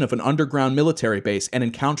construction of an underground military base and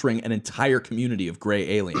encountering an entire community of gray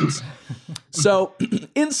aliens. So,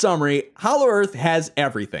 in summary, Hollow Earth has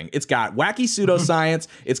everything. It's got wacky pseudoscience,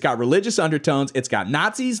 it's got religious undertones, it's got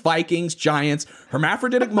Nazis, Vikings, giants,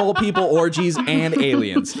 hermaphroditic mole people, orgies, and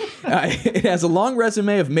aliens. It has a long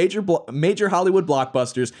resume of major Hollywood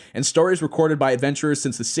blockbusters and stories recorded by adventurers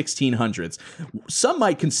since the 1600s. Some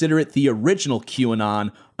might consider it the original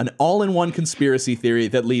QAnon, an all-in-one conspiracy theory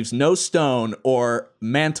that leaves no stone or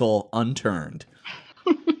mantle unturned.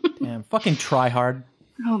 Damn, fucking try hard.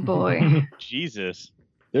 Oh boy. Jesus.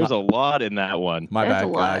 There's a lot in that one. My That's a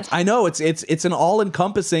bad, lot. guys. I know it's an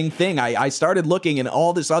all-encompassing thing. I started looking and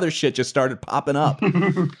all this other shit just started popping up.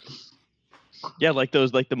 Yeah, like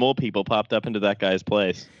the mole people popped up into that guy's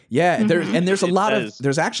place. Yeah,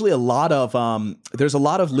 there's actually a lot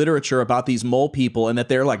of literature about these mole people and that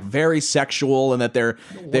they're like very sexual and that they're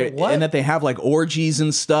and that they have like orgies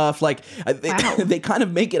and stuff. Like they kind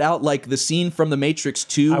of make it out like the scene from The Matrix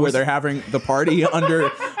 2 where they're having the party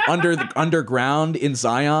underground in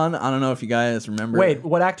Zion. I don't know if you guys remember. Wait,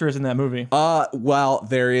 what actor is in that movie? Well,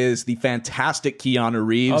 there is the fantastic Keanu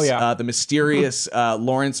Reeves, Oh, yeah. the mysterious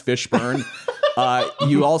Lawrence Fishburne.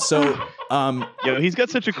 You also Yo, he's got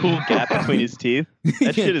such a cool gap between his teeth.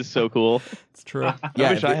 That shit is so cool. It's true. I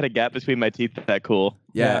wish I had a gap between my teeth that cool.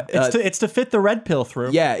 yeah, It's to fit the red pill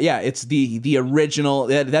through. yeah, it's the original.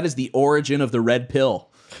 That is the origin of the red pill.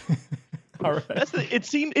 All right.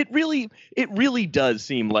 It really does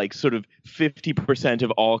seem like sort of 50% of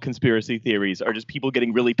all conspiracy theories are just people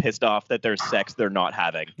getting really pissed off that there's sex they're not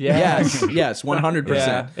having. Yeah. Yes, 100%.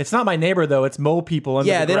 Yeah. It's not my neighbor though. It's mole people.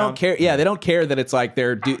 Under Yeah, the they ground. don't care. Yeah, they don't care that it's like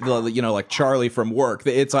they're like Charlie from Work.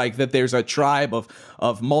 It's like that there's a tribe of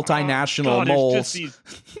multinational God, moles.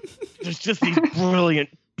 There's just these brilliant,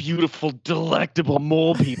 beautiful, delectable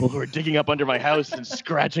mole people who are digging up under my house and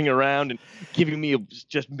scratching around and giving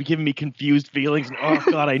me confused feelings. And oh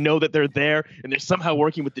God, I know that they're there and they're somehow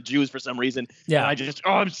working with the Jews for some reason. Yeah. And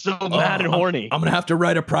I'm so mad and horny. I'm gonna have to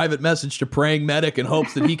write a private message to Praying Medic in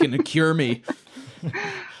hopes that he can cure me.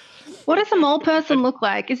 What does a mole person look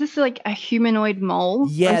like? Is this like a humanoid mole?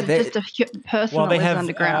 Yeah, or is it just a person Well, that they lives have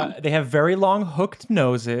underground? they have very long hooked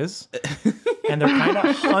noses, and they're kind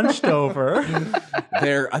of hunched over.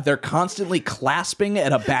 They're constantly clasping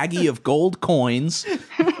at a baggie of gold coins.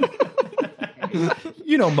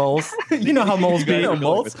 You know moles. You know how moles be.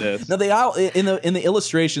 With this. No, they all in the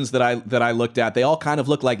illustrations that I looked at, they all kind of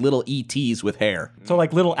look like little ETs with hair. So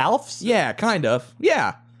like little elves. Yeah, kind of.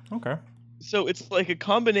 Yeah. Okay. So it's like a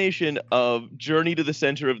combination of Journey to the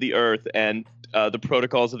Center of the Earth and the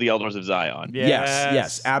Protocols of the Elders of Zion.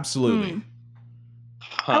 Yes, absolutely.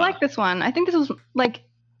 I like this one. I think this was like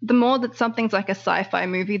the more that something's like a sci-fi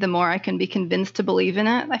movie, the more I can be convinced to believe in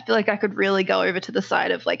it. I feel like I could really go over to the side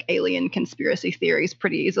of like alien conspiracy theories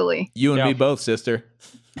pretty easily. You and Yeah. me both, sister.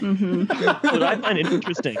 What I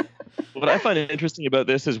find interesting about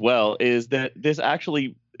this as well is that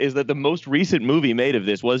the most recent movie made of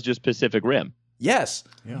this was just Pacific Rim. Yes.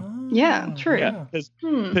 Yeah, true. Yeah, because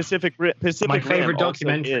Hmm. Pacific My Rim favorite also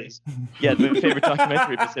documentary. is- yeah, my favorite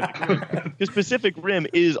documentary, Pacific Rim. Because Pacific Rim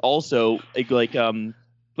is also it's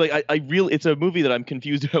a movie that I'm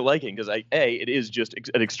confused about liking because it is just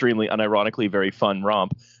an extremely unironically very fun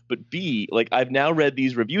romp, but B, like I've now read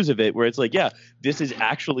these reviews of it where it's like, yeah, this is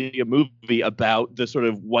actually a movie about the sort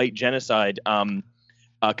of white genocide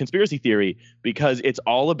conspiracy theory because it's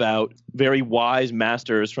all about very wise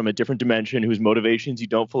masters from a different dimension whose motivations you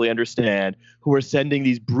don't fully understand, who are sending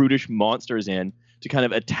these brutish monsters in to kind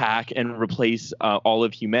of attack and replace all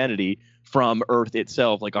of humanity from Earth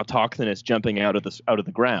itself, like autochthonous jumping out of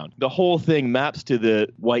the ground. The whole thing maps to the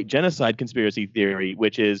white genocide conspiracy theory,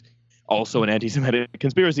 which is also an anti-Semitic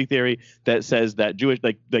conspiracy theory that says that Jewish,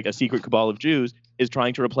 like a secret cabal of Jews, is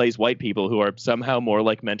trying to replace white people who are somehow more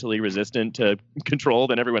like mentally resistant to control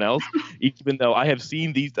than everyone else. Even though I have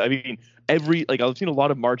seen these, I mean, I've seen a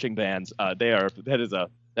lot of marching bands. That is a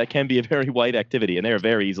That can be a very white activity, and they are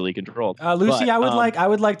very easily controlled. Lucy, But, I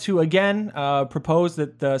would like to again propose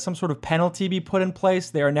that some sort of penalty be put in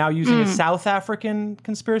place. They are now using a South African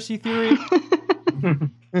conspiracy theory.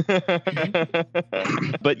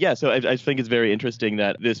 But yeah, so I think it's very interesting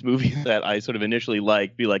that this movie that I sort of initially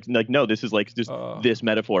be like, no, this is like just this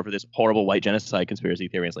metaphor for this horrible white genocide conspiracy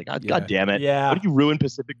theory. It's like, God damn it. Yeah. What do you ruin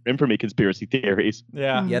Pacific Rim for me, conspiracy theories?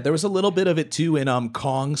 Yeah. Yeah, there was a little bit of it too in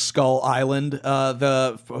Kong Skull Island,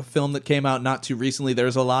 the film that came out not too recently.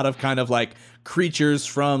 There's a lot of kind of like creatures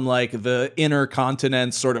from like the inner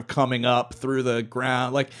continents sort of coming up through the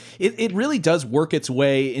ground. Like it really does work its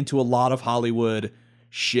way into a lot of Hollywood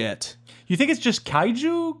shit. You think it's just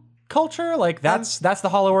kaiju culture? Like that's the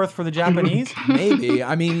Hollow Earth for the Japanese? Maybe.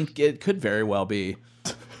 I mean, it could very well be.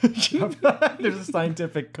 There's a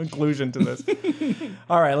scientific conclusion to this.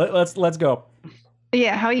 All right, let's go.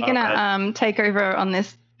 Yeah, how are you gonna take over on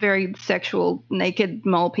this very sexual naked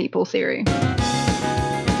mole people theory?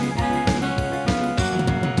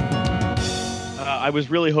 I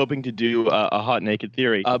was really hoping to do a hot naked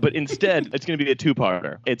theory, but instead it's going to be a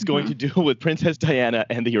two-parter. It's going to deal with Princess Diana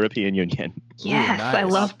and the European Union. Yes, nice. I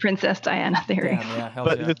love Princess Diana theory. Damn, yeah, hell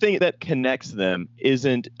But yeah. the thing that connects them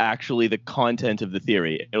isn't actually the content of the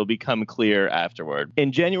theory. It'll become clear afterward.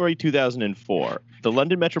 In January 2004, the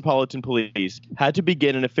London Metropolitan Police had to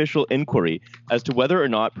begin an official inquiry as to whether or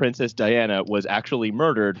not Princess Diana was actually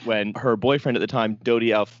murdered when her boyfriend at the time,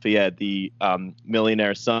 Dodi Al Fayed, the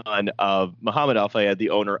millionaire son of Muhammad Al Fayed,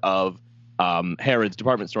 the owner of Harrods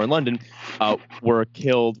department store in London, were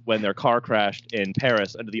killed when their car crashed in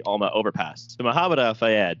Paris under the Alma overpass. So Muhammad Al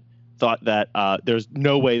Fayed thought that there's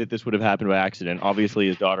no way that this would have happened by accident. Obviously,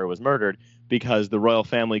 his daughter was murdered because the royal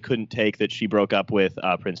family couldn't take that she broke up with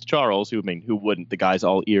Prince Charles, who wouldn't? The guy's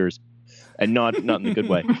all ears, and not in the good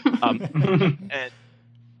way. And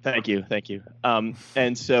thank you.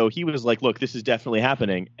 And so he was like, look, this is definitely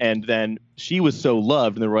happening. And then she was so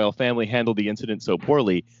loved, and the royal family handled the incident so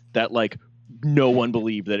poorly that like no one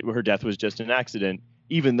believed that her death was just an accident,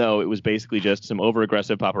 even though it was basically just some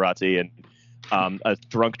over-aggressive paparazzi and a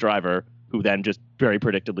drunk driver who then just very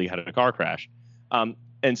predictably had a car crash.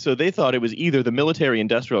 And so they thought it was either the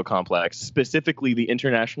military-industrial complex, specifically the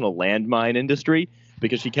international landmine industry,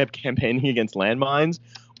 because she kept campaigning against landmines,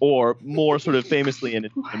 or more sort of famously in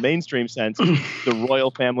a mainstream sense, the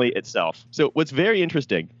royal family itself. So what's very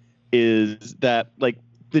interesting is that, like,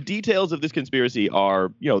 the details of this conspiracy are,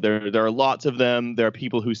 there are lots of them. There are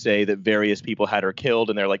people who say that various people had her killed,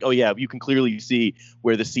 and they're like, oh yeah, you can clearly see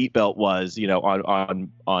where the seatbelt was, on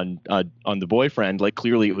the boyfriend. Like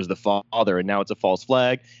clearly it was the father, and now it's a false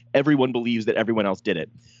flag. Everyone believes that everyone else did it.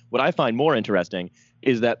 What I find more interesting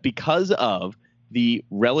is that because of the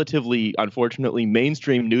relatively, unfortunately,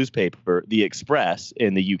 mainstream newspaper, The Express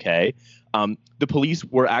in the UK, the police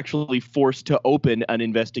were actually forced to open an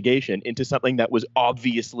investigation into something that was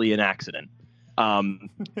obviously an accident.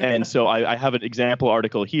 And so I have an example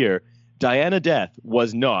article here. Diana's death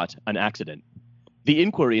was not an accident. The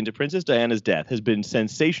inquiry into Princess Diana's death has been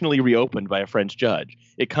sensationally reopened by a French judge.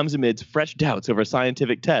 It comes amidst fresh doubts over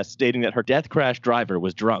scientific tests stating that her death crash driver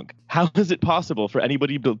was drunk. How is it possible for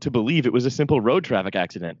anybody to believe it was a simple road traffic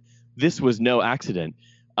accident? This was no accident,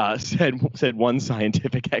 said one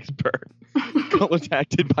scientific expert,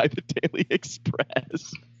 contacted by the Daily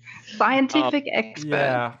Express. Scientific expert.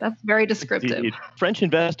 Yeah. That's very descriptive. Indeed. French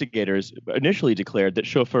investigators initially declared that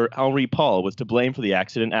chauffeur Henri Paul was to blame for the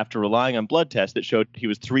accident after relying on blood tests that showed he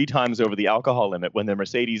was 3 times over the alcohol limit when the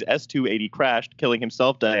Mercedes S280 crashed, killing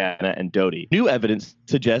himself, Diana, and Dodi. New evidence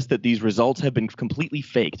suggests that these results have been completely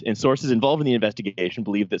faked, and sources involved in the investigation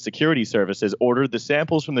believe that security services ordered the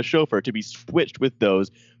samples from the chauffeur to be switched with those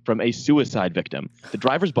from a suicide victim. The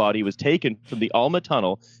driver's body was taken from the Alma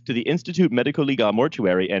tunnel to the Institut Médico-Legal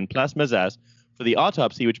mortuary in Place Mazas for the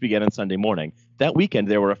autopsy, which began on Sunday morning. That weekend,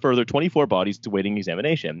 there were a further 24 bodies awaiting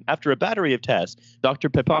examination. After a battery of tests, Dr.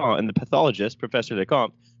 Pepin and the pathologist, Professor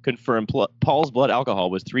Decomte, confirmed Paul's blood alcohol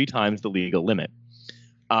was 3 times the legal limit.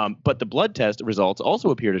 But the blood test results also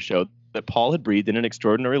appear to show that Paul had breathed in an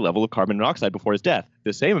extraordinary level of carbon monoxide before his death,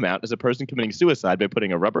 the same amount as a person committing suicide by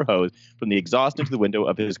putting a rubber hose from the exhaust into the window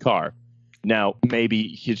of his car. Now,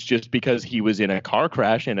 maybe it's just because he was in a car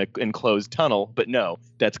crash in an enclosed tunnel, but no,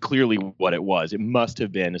 that's clearly what it was. It must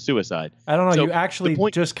have been a suicide. I don't know. So You actually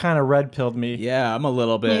just kind of red-pilled me. Yeah, I'm a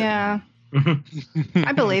little bit. Yeah.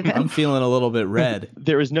 I believe I'm it. feeling a little bit red.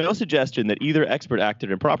 There is no suggestion that either expert acted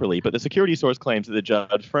improperly, but the security source claims that the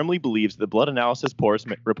judge firmly believes that the blood analysis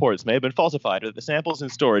reports may have been falsified or that the samples in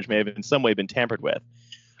storage may have in some way been tampered with.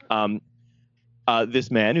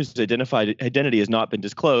 This man, whose identified identity has not been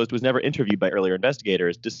disclosed, was never interviewed by earlier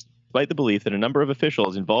investigators, despite the belief that a number of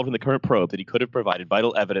officials involved in the current probe that he could have provided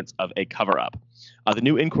vital evidence of a cover-up. The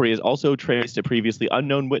new inquiry has also traced a previously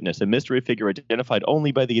unknown witness, a mystery figure identified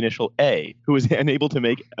only by the initial A, who was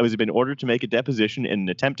been ordered to make a deposition in an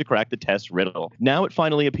attempt to crack the test riddle. Now it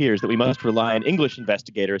finally appears that we must rely on English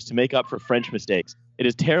investigators to make up for French mistakes. It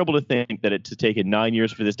is terrible to think that it has taken 9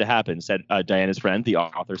 years for this to happen, said Diana's friend, the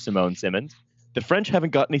author Simone Simmons. The French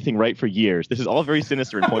haven't got anything right for years. This is all very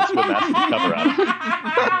sinister and points to a massive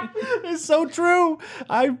cover-up. It's so true.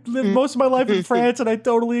 I lived most of my life in France, and I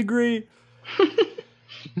totally agree.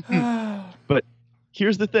 But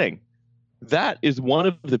here's the thing. That is one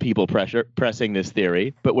of the people pressing this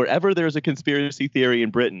theory. But wherever there's a conspiracy theory in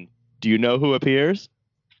Britain, do you know who appears?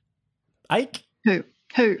 Ike? Who?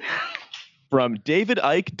 From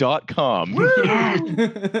DavidIke.com.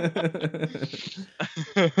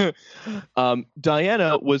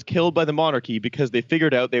 Diana was killed by the monarchy because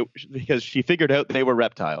she figured out they were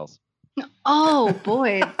reptiles. Oh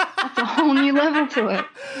boy, that's a whole new level to it.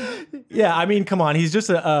 Yeah, I mean, come on. He's just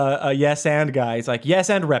a yes and guy. He's like, yes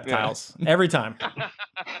and reptiles. Every time.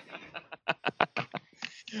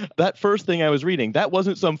 That first thing I was reading, that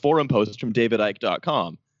wasn't some forum post from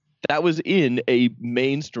DavidIke.com. That was in a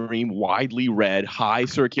mainstream, widely read, high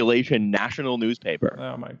circulation national newspaper.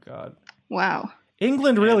 Oh my God. Wow.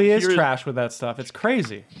 England really is trash with that stuff. It's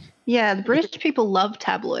crazy. Yeah, the British people love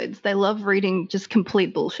tabloids. They love reading just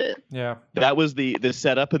complete bullshit. Yeah. That was the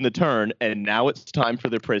setup and the turn, and now it's time for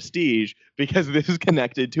the prestige because this is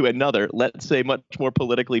connected to another, let's say, much more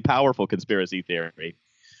politically powerful conspiracy theory.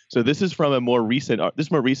 So this is from a more recent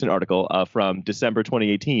article from December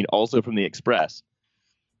 2018, also from the Express.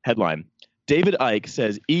 Headline: David Icke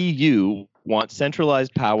says EU wants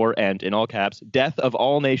centralized power and, in all caps, death of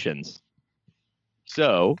all nations.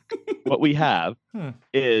 So what we have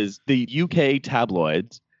is the UK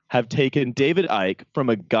tabloids have taken David Icke from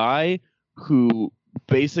a guy who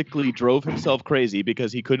basically drove himself crazy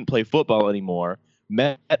because he couldn't play football anymore,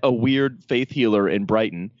 met a weird faith healer in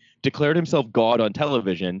Brighton, declared himself God on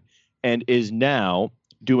television, and is now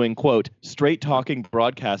doing, quote, straight-talking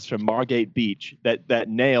broadcasts from Margate Beach that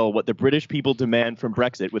nail what the British people demand from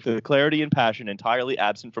Brexit with a clarity and passion entirely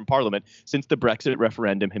absent from Parliament since the Brexit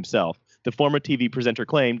referendum himself. The former TV presenter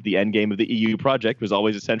claimed the endgame of the EU project was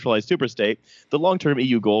always a centralized superstate. The long-term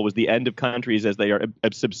EU goal was the end of countries as they are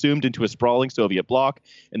subsumed into a sprawling Soviet bloc,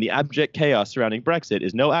 and the abject chaos surrounding Brexit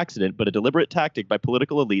is no accident but a deliberate tactic by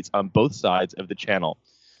political elites on both sides of the channel.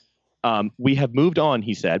 We have moved on,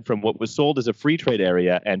 he said, from what was sold as a free trade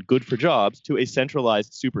area and good for jobs to a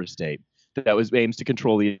centralized superstate that aims to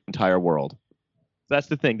control the entire world. That's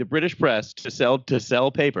the thing. The British press to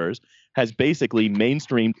sell papers has basically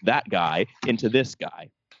mainstreamed that guy into this guy.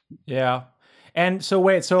 Yeah. And so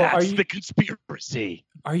wait, so that's the conspiracy.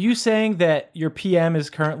 Are you saying that your PM is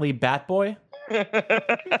currently Batboy?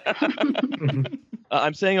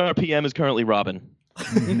 I'm saying our PM is currently Robin.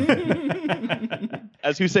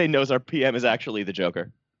 As Hussein knows, our PM is actually the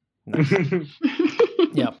Joker.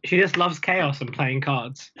 Yeah. She just loves chaos and playing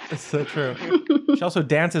cards. That's so true. She also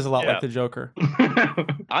dances a lot like the Joker.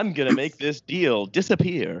 I'm gonna make this deal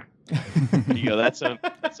disappear. That's some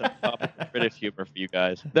British humor for you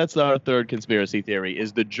guys. That's our third conspiracy theory,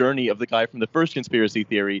 is the journey of the guy from the first conspiracy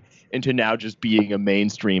theory into now just being a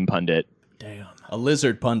mainstream pundit. Damn. A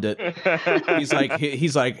lizard pundit.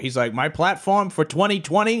 He's like, my platform for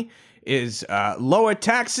 2020 is lower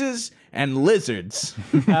taxes and lizards.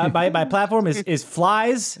 My platform is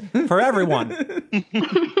flies for everyone.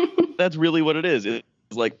 That's really what it is. It's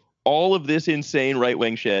like all of this insane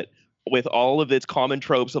right-wing shit with all of its common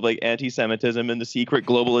tropes of like anti-Semitism and the secret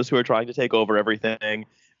globalists who are trying to take over everything,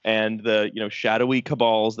 and the shadowy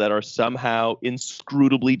cabals that are somehow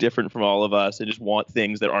inscrutably different from all of us and just want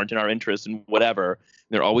things that aren't in our interest and whatever.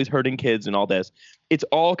 They're always hurting kids and all this. It's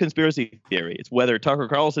all conspiracy theory. It's whether Tucker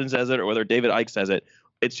Carlson says it or whether David Icke says it.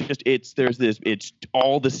 It's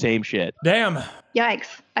all the same shit. Damn. Yikes.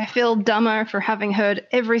 I feel dumber for having heard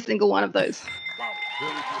every single one of those.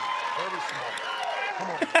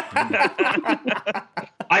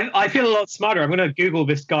 I feel a lot smarter. I'm going to Google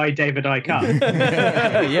this guy, David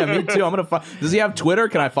Icke. Yeah, me too. I'm going to does he have Twitter?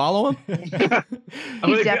 Can I follow him?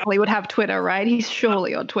 He definitely would have Twitter, right? He's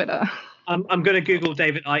surely on Twitter. I'm going to Google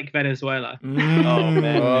David Icke Venezuela. Oh,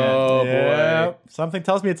 man. Oh, Yeah. boy. Something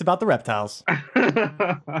tells me it's about the reptiles.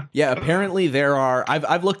 Yeah, apparently there are...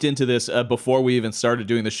 I've looked into this before we even started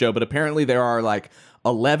doing the show, but apparently there are like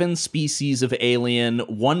 11 species of alien,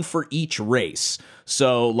 one for each race.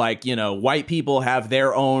 So, like, white people have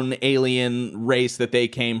their own alien race that they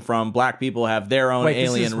came from. Black people have their own Wait,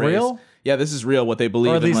 alien this is race. real? Yeah, this is real. What they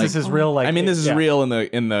believe, Or at in, least like, this is real. Like, I mean, this is yeah. real in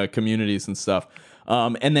the communities and stuff.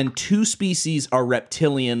 And then 2 species are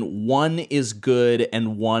reptilian. 1 is good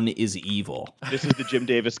and 1 is evil. This is the Jim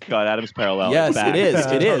Davis Scott Adams parallel. Yes, It's back. it is. It's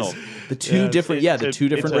It eternal. is. The two different, the two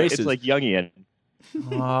different races. It's like Jungian.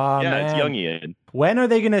 Aw, Yeah, it's man. Jungian. When are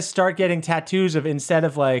they going to start getting tattoos of instead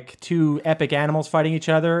of like 2 epic animals fighting each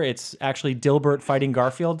other, it's actually Dilbert fighting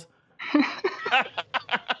Garfield?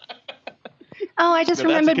 Oh, I just No,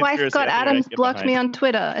 that's a remembered why conspiracy Scott I think I Adams can get blocked me behind. on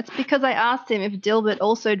Twitter. It's because I asked him if Dilbert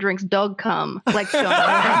also drinks dog cum, like Sean.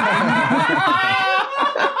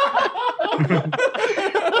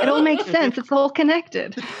 It all makes sense. It's all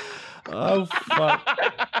connected. Oh, fuck.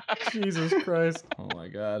 Jesus Christ. Oh my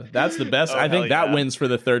god, that's the best. Oh, I think hell that yeah. wins for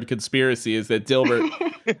the third conspiracy. Is that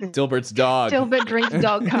Dilbert's dog? Dilbert drinks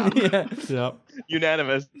dog cum. Yep.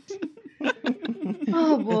 Unanimous.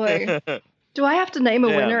 Oh, boy. Do I have to name a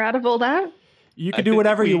Yeah. winner out of all that? You I can do think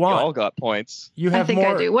whatever you we all want. got points. You I have think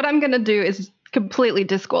more. I do. What I'm going to do is completely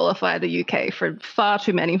disqualify the UK for far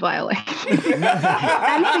too many violations.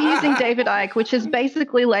 And for using David Icke, which is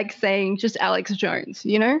basically like saying just Alex Jones,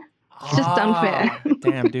 you know? It's just unfair.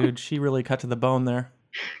 Damn, dude. She really cut to the bone there.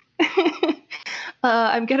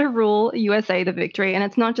 I'm going to rule USA the victory, and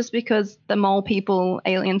it's not just because the mole people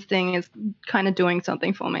aliens thing is kind of doing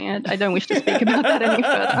something for me. I don't wish to speak about that any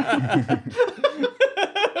further.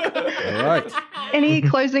 All right. Any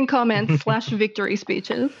closing comments / victory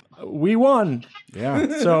speeches? We won.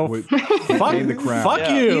 Yeah. So We fuck, gained the crown. fuck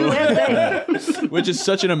Yeah. you. USA. Which is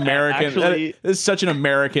such an American. Actually- It's such an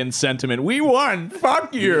American sentiment. We won.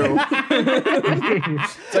 Fuck you.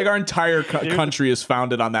 It's like our entire country is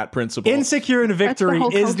founded on that principle. Insecure and victory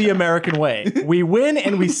whole is the culture. American way. We win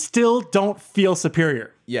and we still don't feel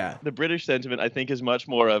superior. Yeah. The British sentiment, I think, is much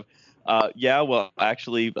more of,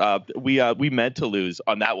 actually, we meant to lose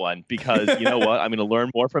on that one because you know what? I'm going to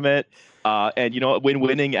learn more from it. And you know what? When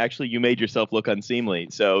winning, actually, you made yourself look unseemly.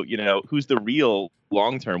 So, you know, who's the real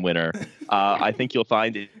long-term winner? I think you'll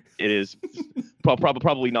find it is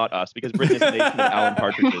probably not us because Britain is a nation of Alan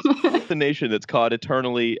Partridges. It's the nation that's caught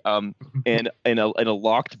eternally in a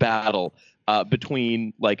locked battle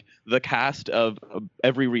between like the cast of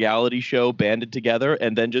every reality show banded together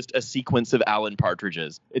and then just a sequence of Alan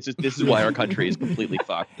Partridges. It's just, this is why our country is completely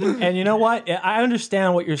fucked. And you know what? I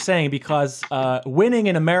understand what you're saying because winning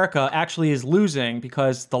in America actually is losing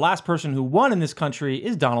because the last person who won in this country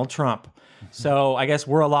is Donald Trump. So I guess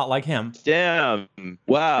we're a lot like him. Damn.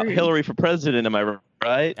 Wow. Hillary for president, am I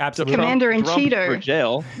right? Absolutely. Commander-in Trump Cheeto. for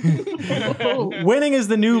jail. Oh. Winning is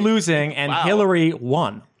the new losing, and Wow. Hillary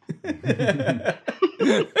won.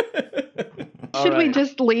 Should we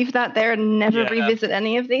just leave that there and never Yeah. revisit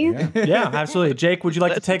any of these? Yeah, absolutely. Jake, would you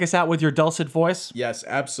like to take us out with your dulcet voice? Yes,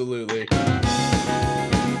 absolutely.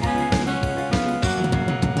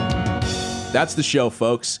 That's the show,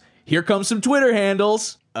 folks. Here comes some Twitter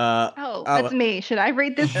handles. Oh, that's me. Should I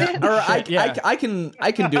read this bit? Or I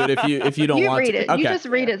can do it if you don't You want read to. it. You just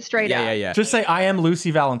read it straight out. Yeah. Just say, I am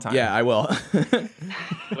Lucy Valentine. Yeah, I will.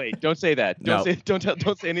 Wait, don't say that. No. Don't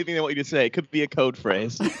say anything they want you to say. It could be a code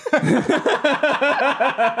phrase.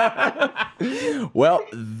 Well,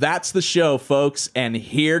 that's the show, folks, and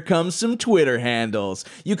here comes some Twitter handles.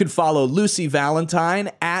 You can follow Lucy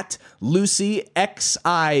Valentine at LucyXIV.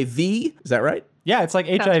 Is that right? Yeah, it's like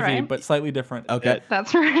HIV, right. but slightly different. Okay.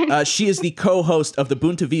 That's right. She is the co-host of the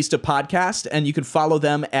Bunta Vista podcast, and you can follow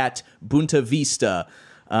them at Bunta Vista.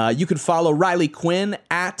 You can follow Riley Quinn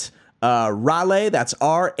at Raleigh, that's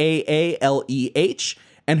RAALEH,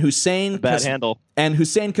 and Hussein Bad handle. and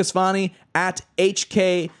Hussein Kasvani at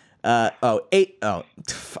HK. I'm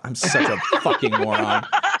such a fucking moron.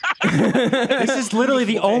 This is literally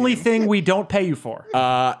the only thing we don't pay you for.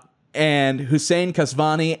 And Hussein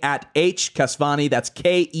Kasvani at H Kasvani, that's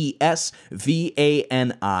KESVANI.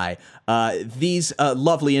 These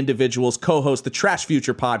lovely individuals co-host the Trash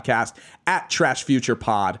Future podcast at Trash Future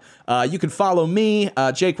Pod. You can follow me,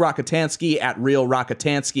 Jake Rockatansky, at Real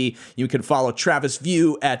Rockatansky. You can follow Travis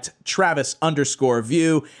View at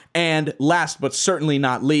Travis_View. And last but certainly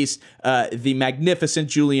not least, the magnificent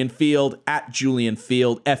Julian Field at Julian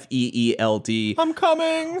Field, FEELD. I'm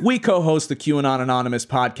coming. We co-host the QAnon Anonymous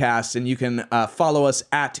podcast, and you can follow us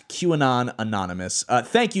at QAnon Anonymous.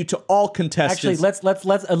 Thank you to all contestants. Actually,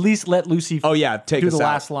 let's at least let Lucy Oh yeah, take do us the out.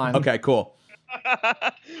 last line. Okay, cool.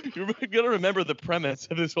 You're gonna remember the premise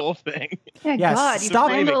of this whole thing. Yeah, Yes, God, you stop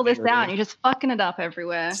planned all this it. out and you're just fucking it up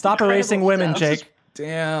everywhere. Stop Incredible erasing women, stuff. Jake.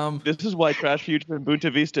 Damn. This is why Trash Future and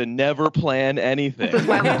Bunta Vista never plan anything. This is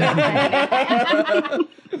why we don't plan it.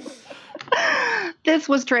 This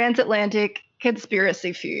was Transatlantic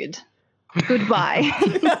Conspiracy Feud. Goodbye.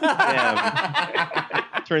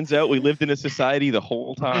 Damn. Turns out we lived in a society the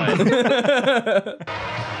whole time. This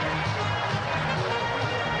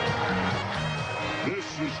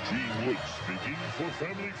is Gene Wood speaking for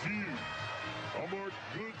Family Feud. A Mark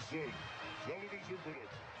Goodson television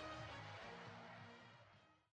production.